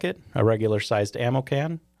large-sized bucket, a regular-sized ammo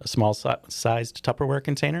can, a small-sized Tupperware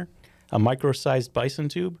container, a micro-sized bison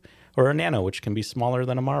tube, or a nano, which can be smaller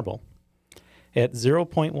than a marble. At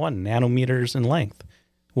 0.1 nanometers in length,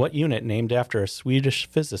 what unit named after a Swedish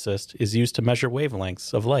physicist is used to measure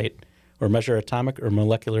wavelengths of light or measure atomic or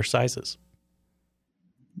molecular sizes?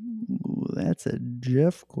 Ooh, that's a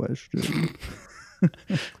Jeff question.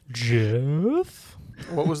 Jeff?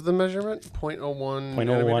 What was the measurement? 0.01 0.01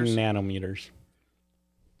 nanometers? nanometers.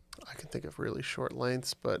 I can think of really short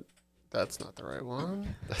lengths, but that's not the right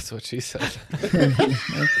one. That's what she said.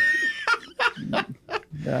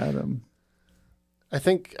 Got him. I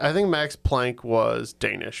think Max Planck was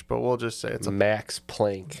Danish, but we'll just say it's a Max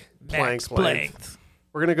Planck. Planck length.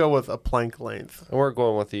 We're gonna go with a Planck length. And we're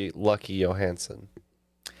going with the Lucky Johansson.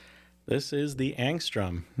 This is the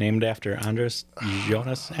angstrom, named after Anders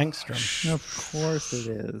Jonas Angstrom. Of course it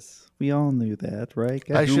is. We all knew that, right?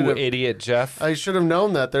 I guys? should have, idiot, Jeff. I should have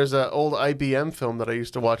known that. There's an old IBM film that I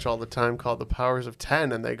used to watch all the time called The Powers of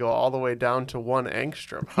 10, and they go all the way down to 1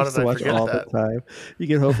 angstrom. How Used did to I watch forget all that? the time. You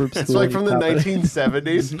get home from school. It's like you from the pop it-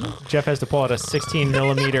 1970s. Jeff has to pull out a 16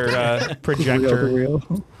 millimeter projector.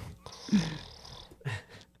 Real.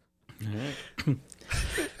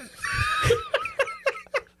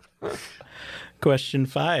 Question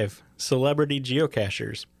 5. Celebrity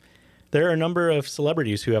geocachers. There are a number of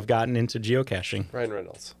celebrities who have gotten into geocaching. Ryan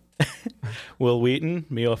Reynolds. Will Wheaton,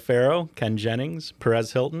 Mia Farrow, Ken Jennings,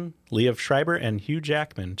 Perez Hilton, Liev Schreiber, and Hugh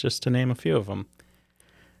Jackman, just to name a few of them.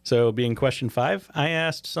 So, being question 5, I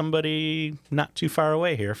asked somebody not too far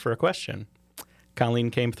away here for a question.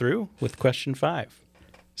 Colleen came through with question 5.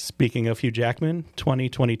 Speaking of Hugh Jackman,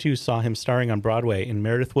 2022 saw him starring on Broadway in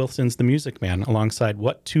Meredith Willson's The Music Man alongside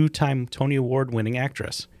what 2-time Tony Award-winning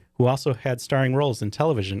actress, who also had starring roles in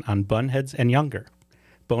television on Bunheads and Younger.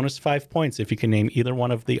 Bonus 5 points if you can name either one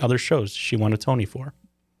of the other shows she won a Tony for.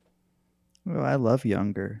 Oh, I love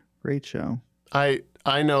Younger. Great show. I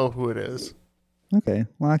know who it is. Okay,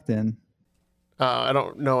 locked in. I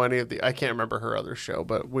don't know any of the. I can't remember her other show,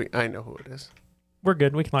 but I know who it is. We're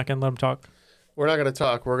good. We can lock in. Let him talk. We're not going to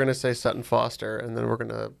talk. We're going to say Sutton Foster, and then we're going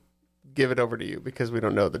to give it over to you because we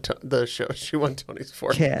don't know the show she won Tonys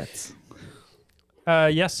for. Cats.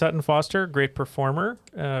 Yes, Sutton Foster, great performer,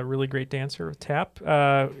 really great dancer with tap.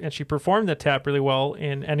 And she performed the tap really well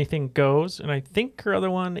in Anything Goes. And I think her other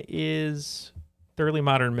one is Thoroughly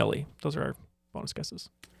Modern Millie. Those are our bonus guesses.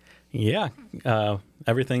 Yeah,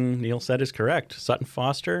 everything Neil said is correct. Sutton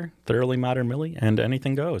Foster, Thoroughly Modern Millie, and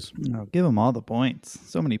Anything Goes. No, give him all the points.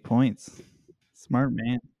 So many points. Smart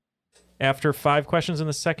man. After 5 questions in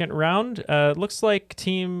the second round, looks like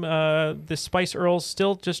team the Spice Earls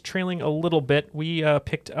still just trailing a little bit. We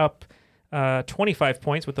picked up 25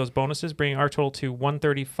 points with those bonuses, bringing our total to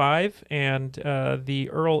 135. And the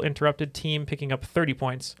Earl Interrupted team picking up 30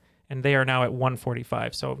 points, and they are now at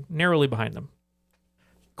 145, so narrowly behind them.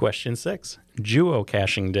 Question 6,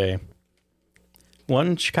 Geocaching Day.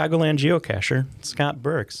 One Chicagoland geocacher, Scott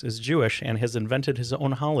Burks, is Jewish and has invented his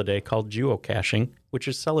own holiday called geocaching, which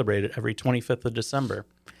is celebrated every 25th of December.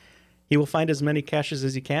 He will find as many caches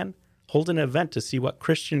as he can, hold an event to see what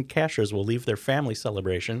Christian cachers will leave their family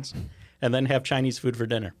celebrations, and then have Chinese food for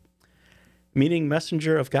dinner. Meaning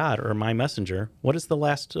messenger of God, or my messenger, what is the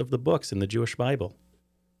last of the books in the Jewish Bible?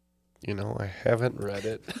 You know, I haven't read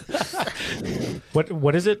it.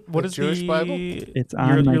 What is it? What The is Jewish the Bible? It's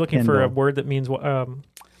on my you're looking for a Kindle. word that means what?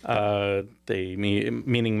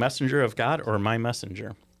 Meaning messenger of God or my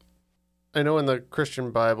messenger. I know in the Christian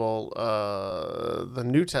Bible, the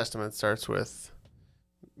New Testament starts with,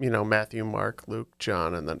 Matthew, Mark, Luke,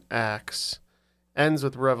 John, and then Acts. Ends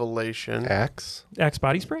with Revelation. Axe? Axe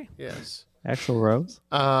body spray? Yes. Actual Rose?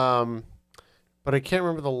 But I can't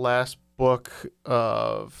remember the last book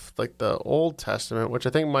of the Old Testament, which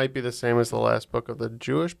I think might be the same as the last book of the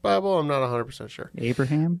Jewish Bible. I'm not 100% sure.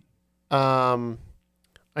 Abraham? I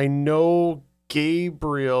know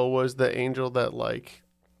Gabriel was the angel that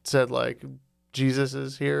said Jesus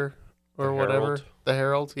is here or The whatever. herald. The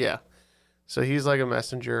herald, yeah. So he's like a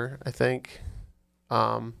messenger, I think.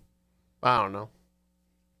 I don't know.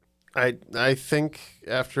 I think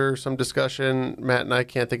after some discussion, Matt and I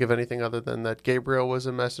can't think of anything other than that Gabriel was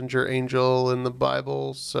a messenger angel in the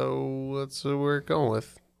Bible, so that's what we're going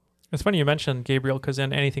with. It's funny you mentioned Gabriel because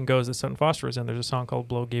in Anything Goes that Sutton Foster was in, there's a song called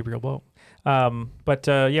Blow Gabriel Blow. But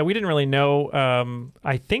we didn't really know.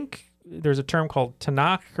 I think there's a term called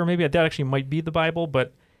Tanakh, or maybe that actually might be the Bible,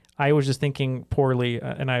 but I was just thinking poorly,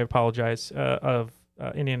 and I apologize, of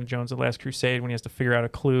Indiana Jones, The Last Crusade, when he has to figure out a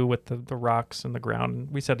clue with the rocks and the ground.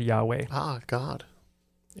 We said Yahweh. Ah, God.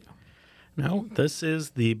 Yeah. No, this is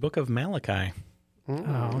the Book of Malachi. Oh,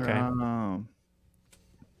 okay.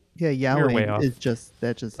 Yeah, way Yahweh off. is just I'll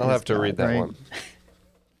is have to God, read that right? one.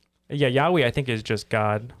 Yeah, Yahweh, I think, is just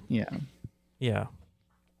God. Yeah. Yeah.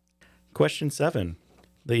 Question 7,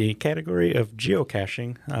 the category of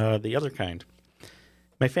geocaching, the other kind.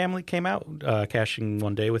 My family came out caching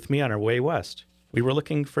one day with me on our way west. We were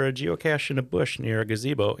looking for a geocache in a bush near a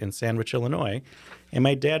gazebo in Sandwich, Illinois, and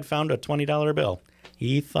my dad found a $20 bill.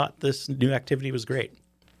 He thought this new activity was great.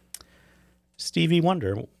 Stevie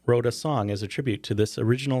Wonder wrote a song as a tribute to this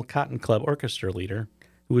original Cotton Club orchestra leader,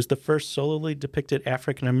 who was the first solely depicted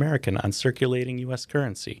African American on circulating U.S.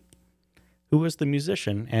 currency. Who was the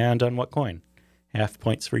musician and on what coin? Half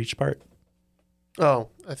points for each part. Oh,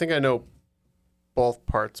 I think I know both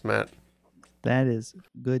parts, Matt. That is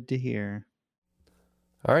good to hear.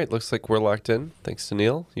 All right, looks like we're locked in. Thanks to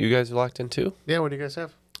Neil. You guys are locked in too? Yeah, what do you guys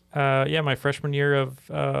have? My freshman year of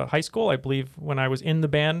high school, I believe, when I was in the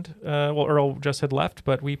band, Earl just had left,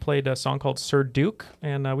 but we played a song called Sir Duke,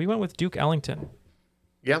 and we went with Duke Ellington.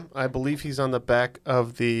 Yeah, I believe he's on the back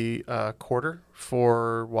of the quarter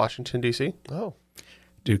for Washington, D.C. Oh.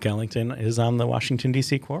 Duke Ellington is on the Washington,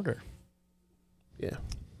 D.C. quarter. Yeah.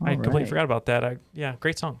 I completely right. forgot about that.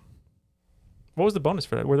 Great song. What was the bonus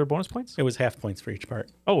for that? Were there bonus points? It was half points for each part.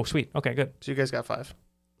 Oh, sweet. Okay, good. So you guys got 5.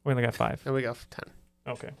 We only got 5. And we got 10.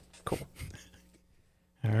 Okay. Cool.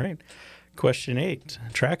 All right. Question 8,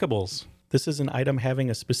 trackables. This is an item having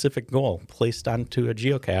a specific goal placed onto a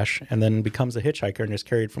geocache and then becomes a hitchhiker and is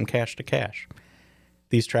carried from cache to cache.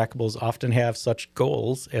 These trackables often have such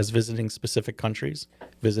goals as visiting specific countries,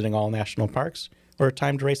 visiting all national parks, or a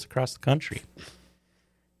timed race across the country.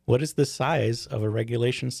 What is the size of a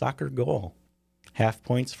regulation soccer goal? Half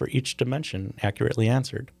points for each dimension accurately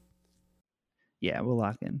answered. Yeah, we'll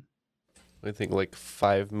lock in. I think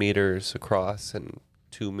 5 meters across and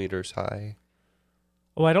 2 meters high.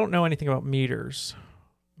 Well, I don't know anything about meters,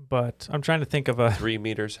 but I'm trying to think of a... 3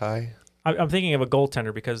 meters high. I'm thinking of a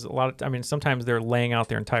goaltender because sometimes they're laying out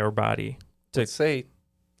their entire body. Let's say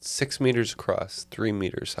 6 meters across, 3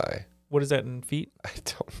 meters high. What is that in feet? I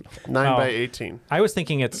don't know. 9 by 18. I was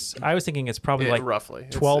thinking it's probably roughly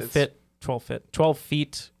 12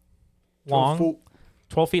 feet long.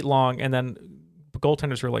 12 feet long, and then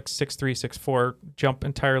goaltenders are 6'3", 6'4", jump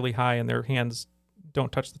entirely high, and their hands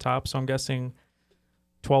don't touch the top. So I'm guessing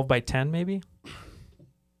 12 by 10 maybe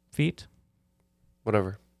feet.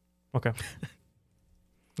 Whatever. Okay.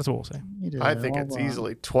 That's what we'll say. I think it's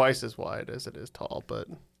easily twice as wide as it is tall, but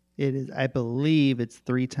It is. I believe it's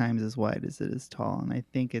 3 times as wide as it is tall, and I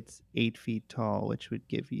think it's 8 feet tall, which would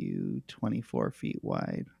give you 24 feet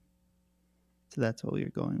wide. So that's what we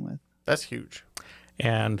were going with. that's huge.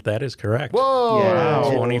 And that is correct. Whoa!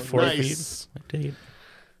 Yeah. 24 nice. feet. Indeed.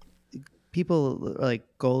 people like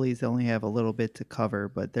goalies only have a little bit to cover,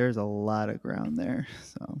 but there's a lot of ground there.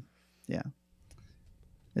 So, yeah.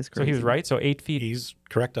 It's So crazy. he was right. So 8 feet. He's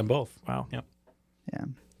correct on both. Wow. Yep. Yeah.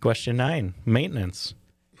 Question 9, maintenance.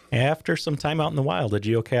 After some time out in the wild, a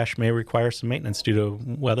geocache may require some maintenance due to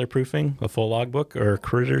weatherproofing, a full logbook, or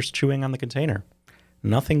critters chewing on the container.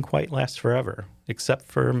 Nothing quite lasts forever, except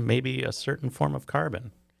for maybe a certain form of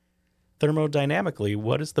carbon. Thermodynamically,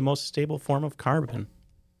 what is the most stable form of carbon?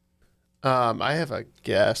 I have a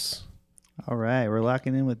guess. All right. We're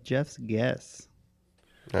locking in with Jeff's guess.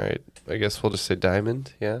 All right. I guess we'll just say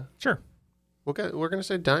diamond. Yeah. Sure. We're going to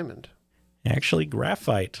say diamond. Actually,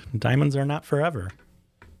 graphite. Diamonds are not forever.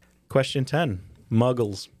 Question 10.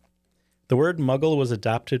 Muggles. The word muggle was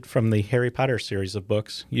adopted from the Harry Potter series of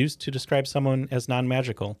books, used to describe someone as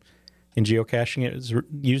non-magical. In geocaching, it is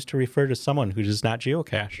used to refer to someone who does not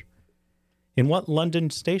geocache. In what London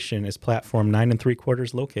station is platform 9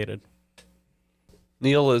 3/4 located?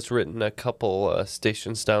 Neil has written a couple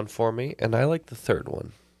stations down for me, and I like the third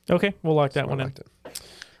one. Okay, we'll lock that one in.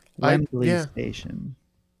 Wembley Station.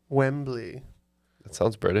 Wembley. That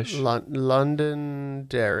sounds British.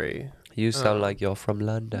 Londonderry. You sound like you're from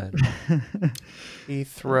London.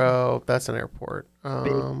 Heathrow. That's an airport.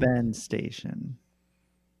 Big Ben Station.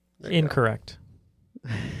 Incorrect.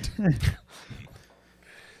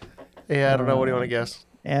 Yeah, I don't know. What do you want to guess?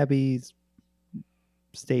 Abbey's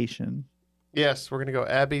Station. Yes, we're going to go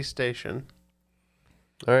Abbey Station.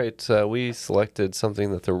 All right, we selected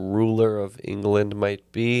something that the ruler of England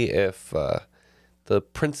might be if the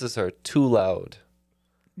princes are too loud.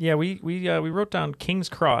 Yeah, we wrote down King's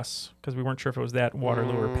Cross because we weren't sure if it was that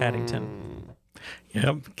Waterloo or Paddington.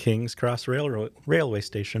 Yep, King's Cross Railway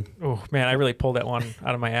Station. Oh, man, I really pulled that one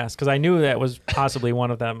out of my ass because I knew that was possibly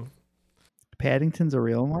one of them. Paddington's a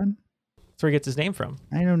real one? That's where he gets his name from.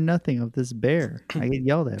 I know nothing of this bear. I get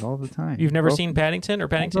yelled at all the time. You've never seen Paddington or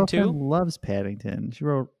Paddington 2? My girlfriend loves Paddington. She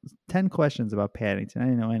wrote 10 questions about Paddington. I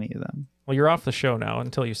didn't know any of them. Well, you're off the show now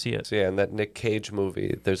until you see it. So yeah, in that Nick Cage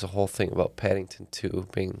movie, there's a whole thing about Paddington 2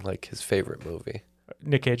 being like his favorite movie.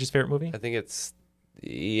 Nick Cage's favorite movie? I think it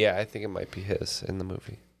might be his in the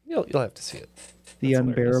movie. You'll have to see it. The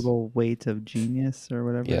Unbearable Weight of Genius or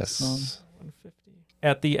whatever it's called. Yes.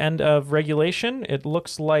 At the end of regulation, it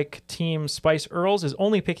looks like Team Spice Earls is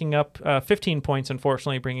only picking up 15 points,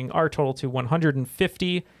 unfortunately, bringing our total to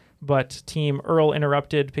 150. But Team Earl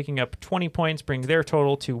Interrupted picking up 20 points, bringing their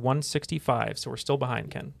total to 165. So we're still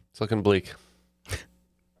behind, Ken. It's looking bleak.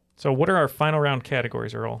 So what are our final round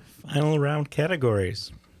categories, Earl? Final round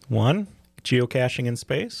categories. 1, geocaching in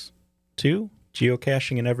space. 2,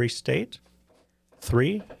 geocaching in every state.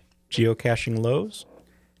 3, geocaching lows.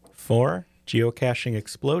 4, geocaching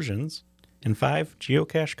explosions. And 5,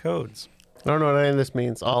 geocache codes. I don't know what any of this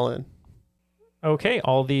means. All in. Okay,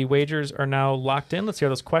 all the wagers are now locked in. Let's hear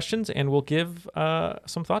those questions, and we'll give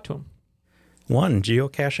some thought to them. 1,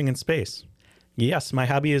 geocaching in space. Yes, my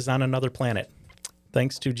hobby is on another planet.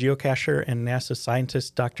 Thanks to geocacher and NASA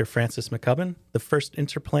scientist Dr. Francis McCubbin, the first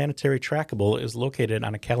interplanetary trackable is located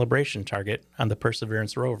on a calibration target on the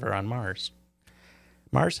Perseverance rover on Mars.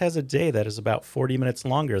 Mars has a day that is about 40 minutes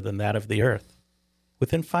longer than that of the Earth.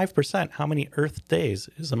 Within 5%, how many Earth days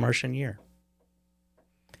is a Martian year?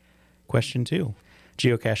 Question 2,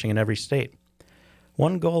 geocaching in every state.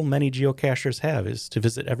 One goal many geocachers have is to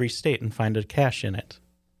visit every state and find a cache in it.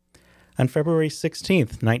 On February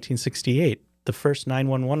 16th, 1968, the first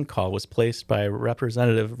 911 call was placed by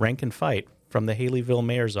Representative Rankin Fight from the Haleyville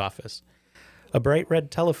Mayor's office. A bright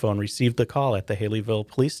red telephone received the call at the Haleyville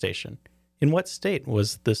Police Station. In what state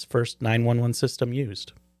was this first 911 system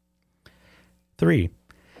used? 3,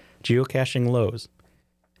 geocaching lows.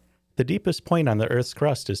 The deepest point on the Earth's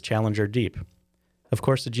crust is Challenger Deep. Of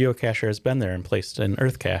course, the geocacher has been there and placed an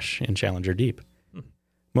Earth cache in Challenger Deep.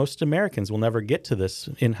 Most Americans will never get to this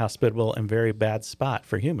inhospitable and very bad spot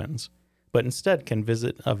for humans, but instead can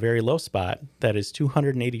visit a very low spot that is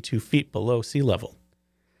 282 feet below sea level.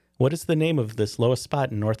 What is the name of this lowest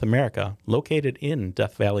spot in North America, located in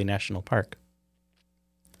Death Valley National Park?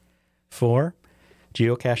 4,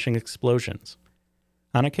 geocaching explosions.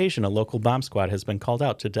 On occasion, a local bomb squad has been called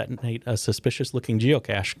out to detonate a suspicious-looking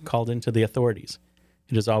geocache called into the authorities.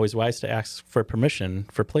 It is always wise to ask for permission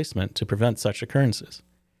for placement to prevent such occurrences.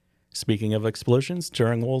 Speaking of explosions,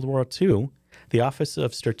 during World War II, the Office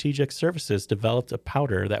of Strategic Services developed a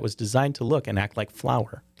powder that was designed to look and act like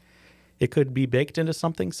flour. It could be baked into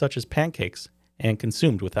something such as pancakes and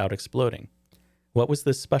consumed without exploding. What was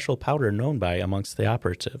this special powder known by amongst the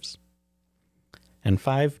operatives? And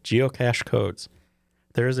 5, geocache codes.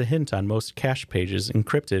 There is a hint on most cache pages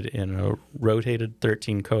encrypted in a rotated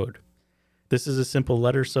 13 code. This is a simple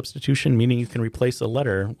letter substitution, meaning you can replace a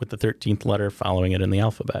letter with the 13th letter following it in the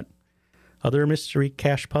alphabet. Other mystery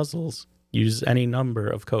cache puzzles use any number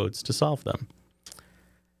of codes to solve them.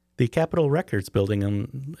 The Capitol Records building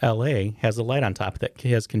in LA has a light on top that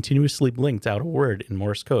has continuously blinked out a word in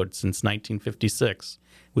Morse code since 1956,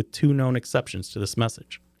 with 2 known exceptions to this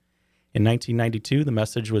message. In 1992, the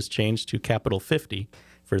message was changed to capital 50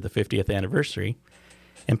 for the 50th anniversary,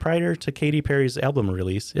 and prior to Katy Perry's album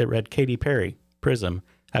release, it read Katy Perry, Prism,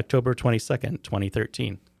 October 22nd,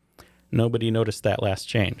 2013. Nobody noticed that last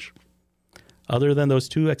change. Other than those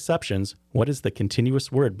 2 exceptions, what is the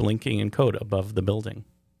continuous word blinking in code above the building?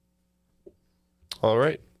 All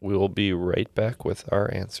right. We will be right back with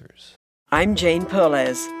our answers. I'm Jane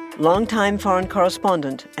Perlez, longtime foreign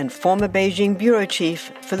correspondent and former Beijing bureau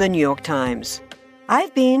chief for the New York Times.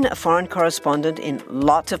 I've been a foreign correspondent in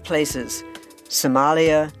lots of places: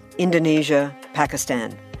 Somalia, Indonesia,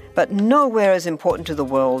 Pakistan, but nowhere as important to the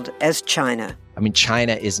world as China. I mean,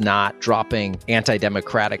 China is not dropping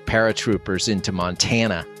anti-democratic paratroopers into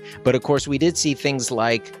Montana. But of course, we did see things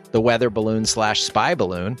like the weather balloon / spy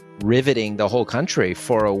balloon riveting the whole country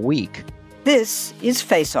for a week. This is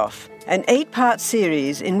Face Off, an 8-part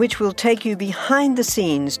series in which we'll take you behind the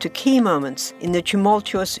scenes to key moments in the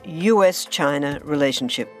tumultuous U.S.-China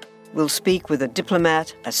relationship. We'll speak with a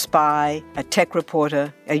diplomat, a spy, a tech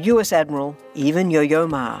reporter, a U.S. admiral, even Yo-Yo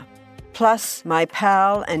Ma. Plus, my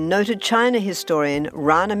pal and noted China historian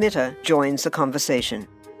Rana Mitter joins the conversation.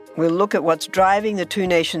 We'll look at what's driving the 2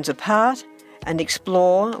 nations apart and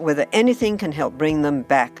explore whether anything can help bring them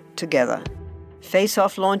back together. Face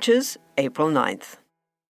Off launches April 9th.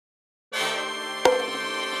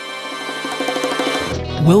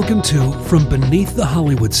 Welcome to From Beneath the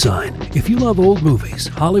Hollywood Sign. If you love old movies,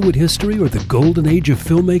 Hollywood history, or the golden age of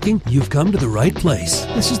filmmaking, you've come to the right place.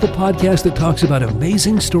 This is the podcast that talks about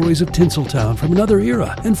amazing stories of Tinseltown from another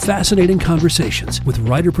era and fascinating conversations with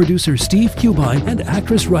writer-producer Steve Cubine and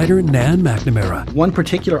actress-writer Nan McNamara. One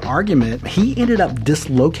particular argument, he ended up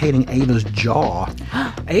dislocating Ava's jaw.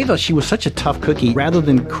 Ava, she was such a tough cookie. Rather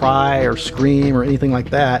than cry or scream or anything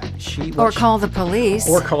like that, Or call the police.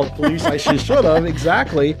 She should have,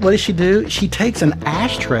 exactly. What does she do? She takes an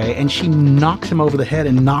ashtray and she knocks him over the head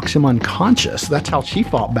and knocks him unconscious. That's how she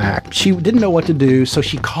fought back. She didn't know what to do, so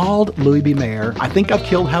she called Louis B. Mayer. I think I've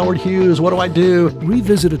killed Howard Hughes. What do I do?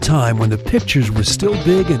 Revisit a time when the pictures were still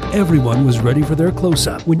big and everyone was ready for their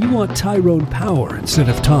close-up. When you want Tyrone Power instead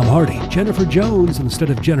of Tom Hardy, Jennifer Jones instead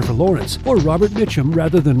of Jennifer Lawrence, or Robert Mitchum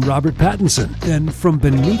rather than Robert Pattinson, then From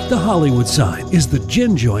Beneath the Hollywood Sign is the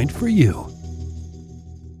gin joint for you.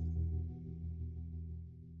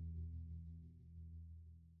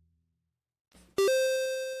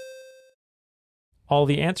 All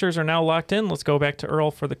the answers are now locked in. Let's go back to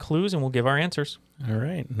Earl for the clues, and we'll give our answers. All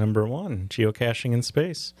right. Number 1, geocaching in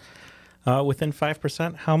space. Within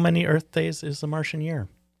 5%, how many Earth days is the Martian year?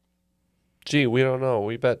 Gee, we don't know.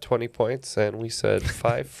 We bet 20 points, and we said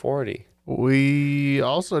 540. We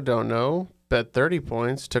also don't know. Bet 30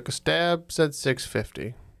 points. Took a stab. Said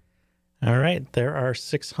 650. All right. There are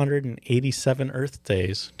 687 Earth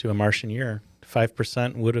days to a Martian year.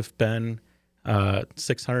 5% would have been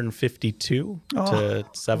 652 to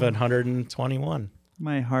 721.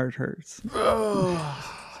 My heart hurts.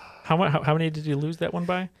 How many did you lose that one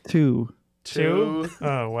by? 2. 2?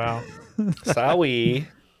 Oh, wow. Sorry.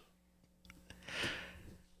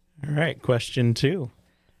 All right. Question 2.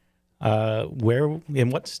 In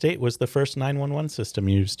what state was the first 911 system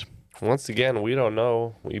used? Once again, we don't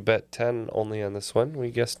know. We bet 10 only on this one.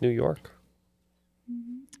 We guessed New York.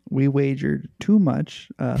 We wagered too much,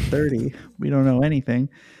 30. We don't know anything.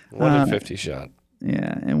 1 in 50 shot.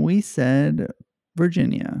 Yeah, and we said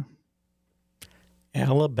Virginia.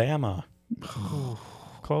 Alabama.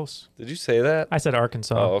 Close. Did you say that? I said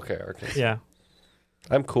Arkansas. Oh, okay, Arkansas. Yeah.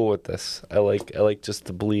 I'm cool with this. I like just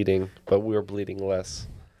the bleeding, but we were bleeding less.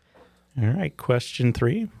 All right, question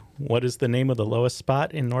 3. What is the name of the lowest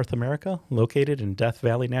spot in North America located in Death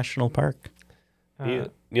Valley National Park?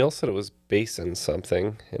 Neil said it was basin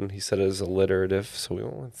something, and he said it was alliterative, so we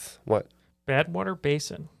went with what? Badwater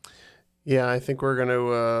Basin. Yeah, I think we're going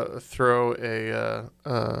to throw a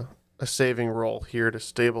saving roll here to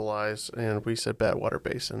stabilize, and we said Badwater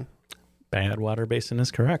Basin. Badwater Basin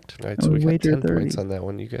is correct. All right, so we got 10 points on that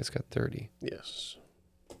one. You guys got 30. Yes.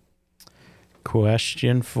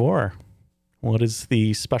 Question 4. What is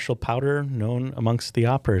the special powder known amongst the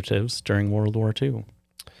operatives during World War II?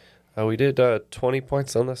 We did 20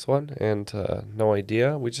 points on this one, and no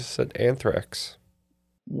idea. We just said anthrax.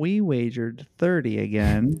 We wagered 30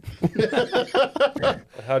 again.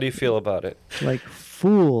 How do you feel about it? Like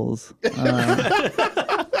fools.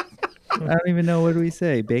 I don't even know. What do we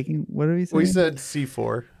say? Baking? What do we say? We said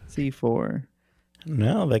C4. C4.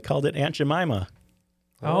 No, they called it Aunt Jemima.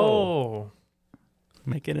 Oh.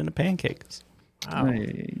 Make it into pancakes. Wow.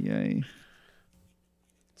 Yay.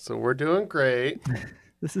 So we're doing great.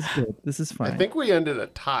 This is good. This is fine. I think we ended a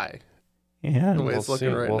tie. Yeah. The way it's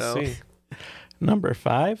looking right now. Number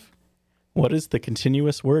 5. What is the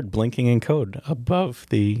continuous word blinking in code above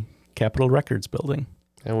the Capitol Records building?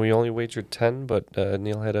 And we only wagered 10, but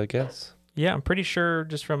Neil had a guess. Yeah, I'm pretty sure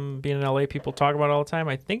just from being in LA, people talk about it all the time.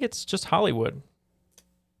 I think it's just Hollywood.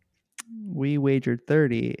 We wagered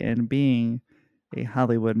 30, and being a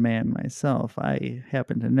Hollywood man myself, I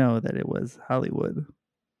happen to know that it was Hollywood.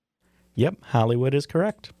 Yep, Hollywood is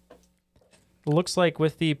correct. Looks like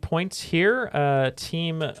with the points here,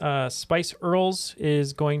 Team Spice Earls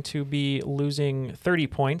is going to be losing 30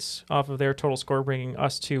 points off of their total score, bringing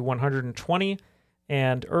us to 120.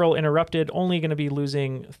 And Earl Interrupted only going to be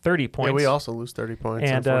losing 30 points. Yeah, we also lose 30 points,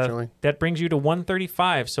 and, unfortunately. That brings you to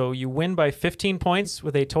 135. So you win by 15 points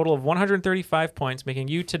with a total of 135 points, making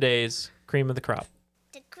you today's cream of the crop.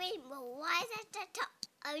 The cream will rise at the top.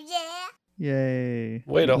 Oh, yeah. Yay.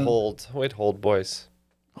 Way to hold. Way to hold, boys.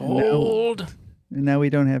 Hold. And now we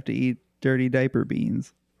don't have to eat dirty diaper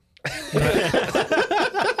beans.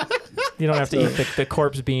 You don't have to eat the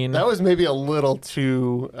corpse bean. That was maybe a little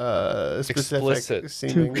too specific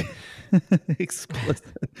seeming. Explicit.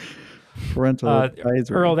 Parental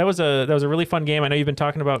advisory. Earl, that was a really fun game. I know you've been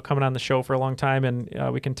talking about coming on the show for a long time,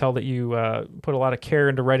 and we can tell that you put a lot of care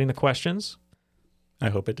into writing the questions. I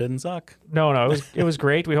hope it didn't suck. No, it was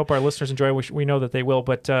great. We hope our listeners enjoy. We know that they will.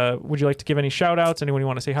 But would you like to give any shout outs? Anyone you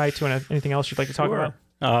want to say hi to? And anything else you'd like to talk about?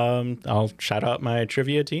 I'll shout out my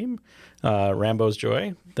trivia team, Rambo's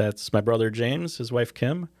Joy. That's my brother James, his wife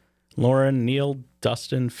Kim, Lauren, Neil,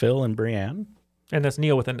 Dustin, Phil, and Brianne. And that's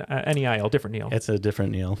Neil with an N-E-I-L, different Neil. It's a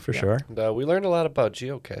different Neil for sure. And, we learned a lot about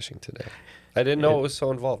geocaching today. I didn't know it was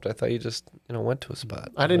so involved. I thought you just went to a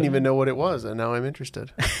spot. I didn't even know what it was, and now I'm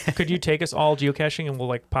interested. Could you take us all geocaching, and we'll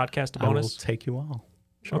podcast a bonus? I will take you all.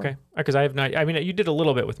 Sure. Okay, because I have not. I mean, you did a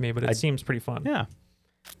little bit with me, but it seems pretty fun. Yeah.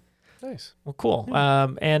 Nice. Well, cool. Yeah.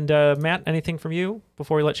 And Matt, anything from you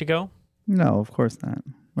before we let you go? No, of course not.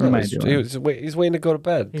 What am I doing? He's waiting to go to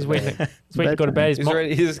bed. He's waiting to go to bed. He's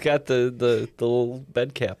ready. He's got the little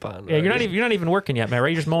bed cap on. Yeah, you're not even working yet, Matt. Right?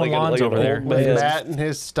 You're just mowing lawns over there. With Matt in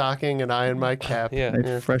his stocking and I in my cap.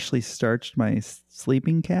 I freshly starched my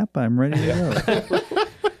sleeping cap. I'm ready to go.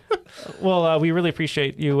 Well, we really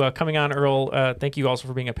appreciate you coming on, Earl. Thank you also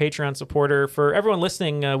for being a Patreon supporter. For everyone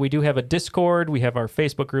listening, we do have a Discord. We have our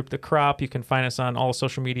Facebook group, The Crop. You can find us on all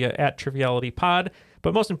social media at TrivialityPod.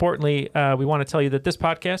 But most importantly, we want to tell you that this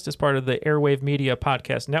podcast is part of the Airwave Media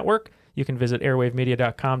Podcast Network. You can visit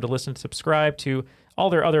airwavemedia.com to listen and subscribe to all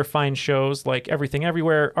their other fine shows like Everything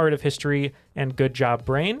Everywhere, Art of History, and Good Job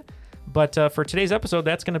Brain. But for today's episode,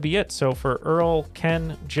 that's going to be it. So for Earl,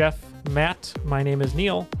 Ken, Jeff, Matt, my name is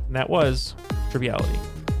Neil, and that was Triviality.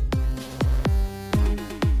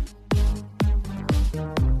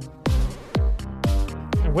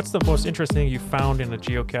 And what's the most interesting thing you found in a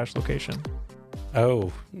geocache location?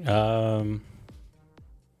 Oh,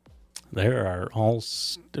 there are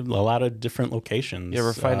a lot of different locations. You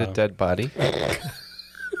ever find a dead body?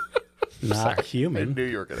 Not human. I knew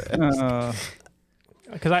you were going to ask.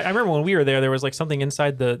 Because I remember when we were there was like something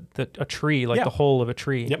inside a tree, like the hole of a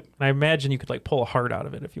tree. Yep. And I imagine you could like pull a heart out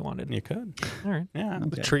of it if you wanted. You could. All right. Yeah.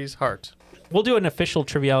 The tree's heart. We'll do an official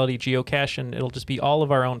Triviality geocache, and it'll just be all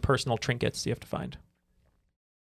of our own personal trinkets you have to find.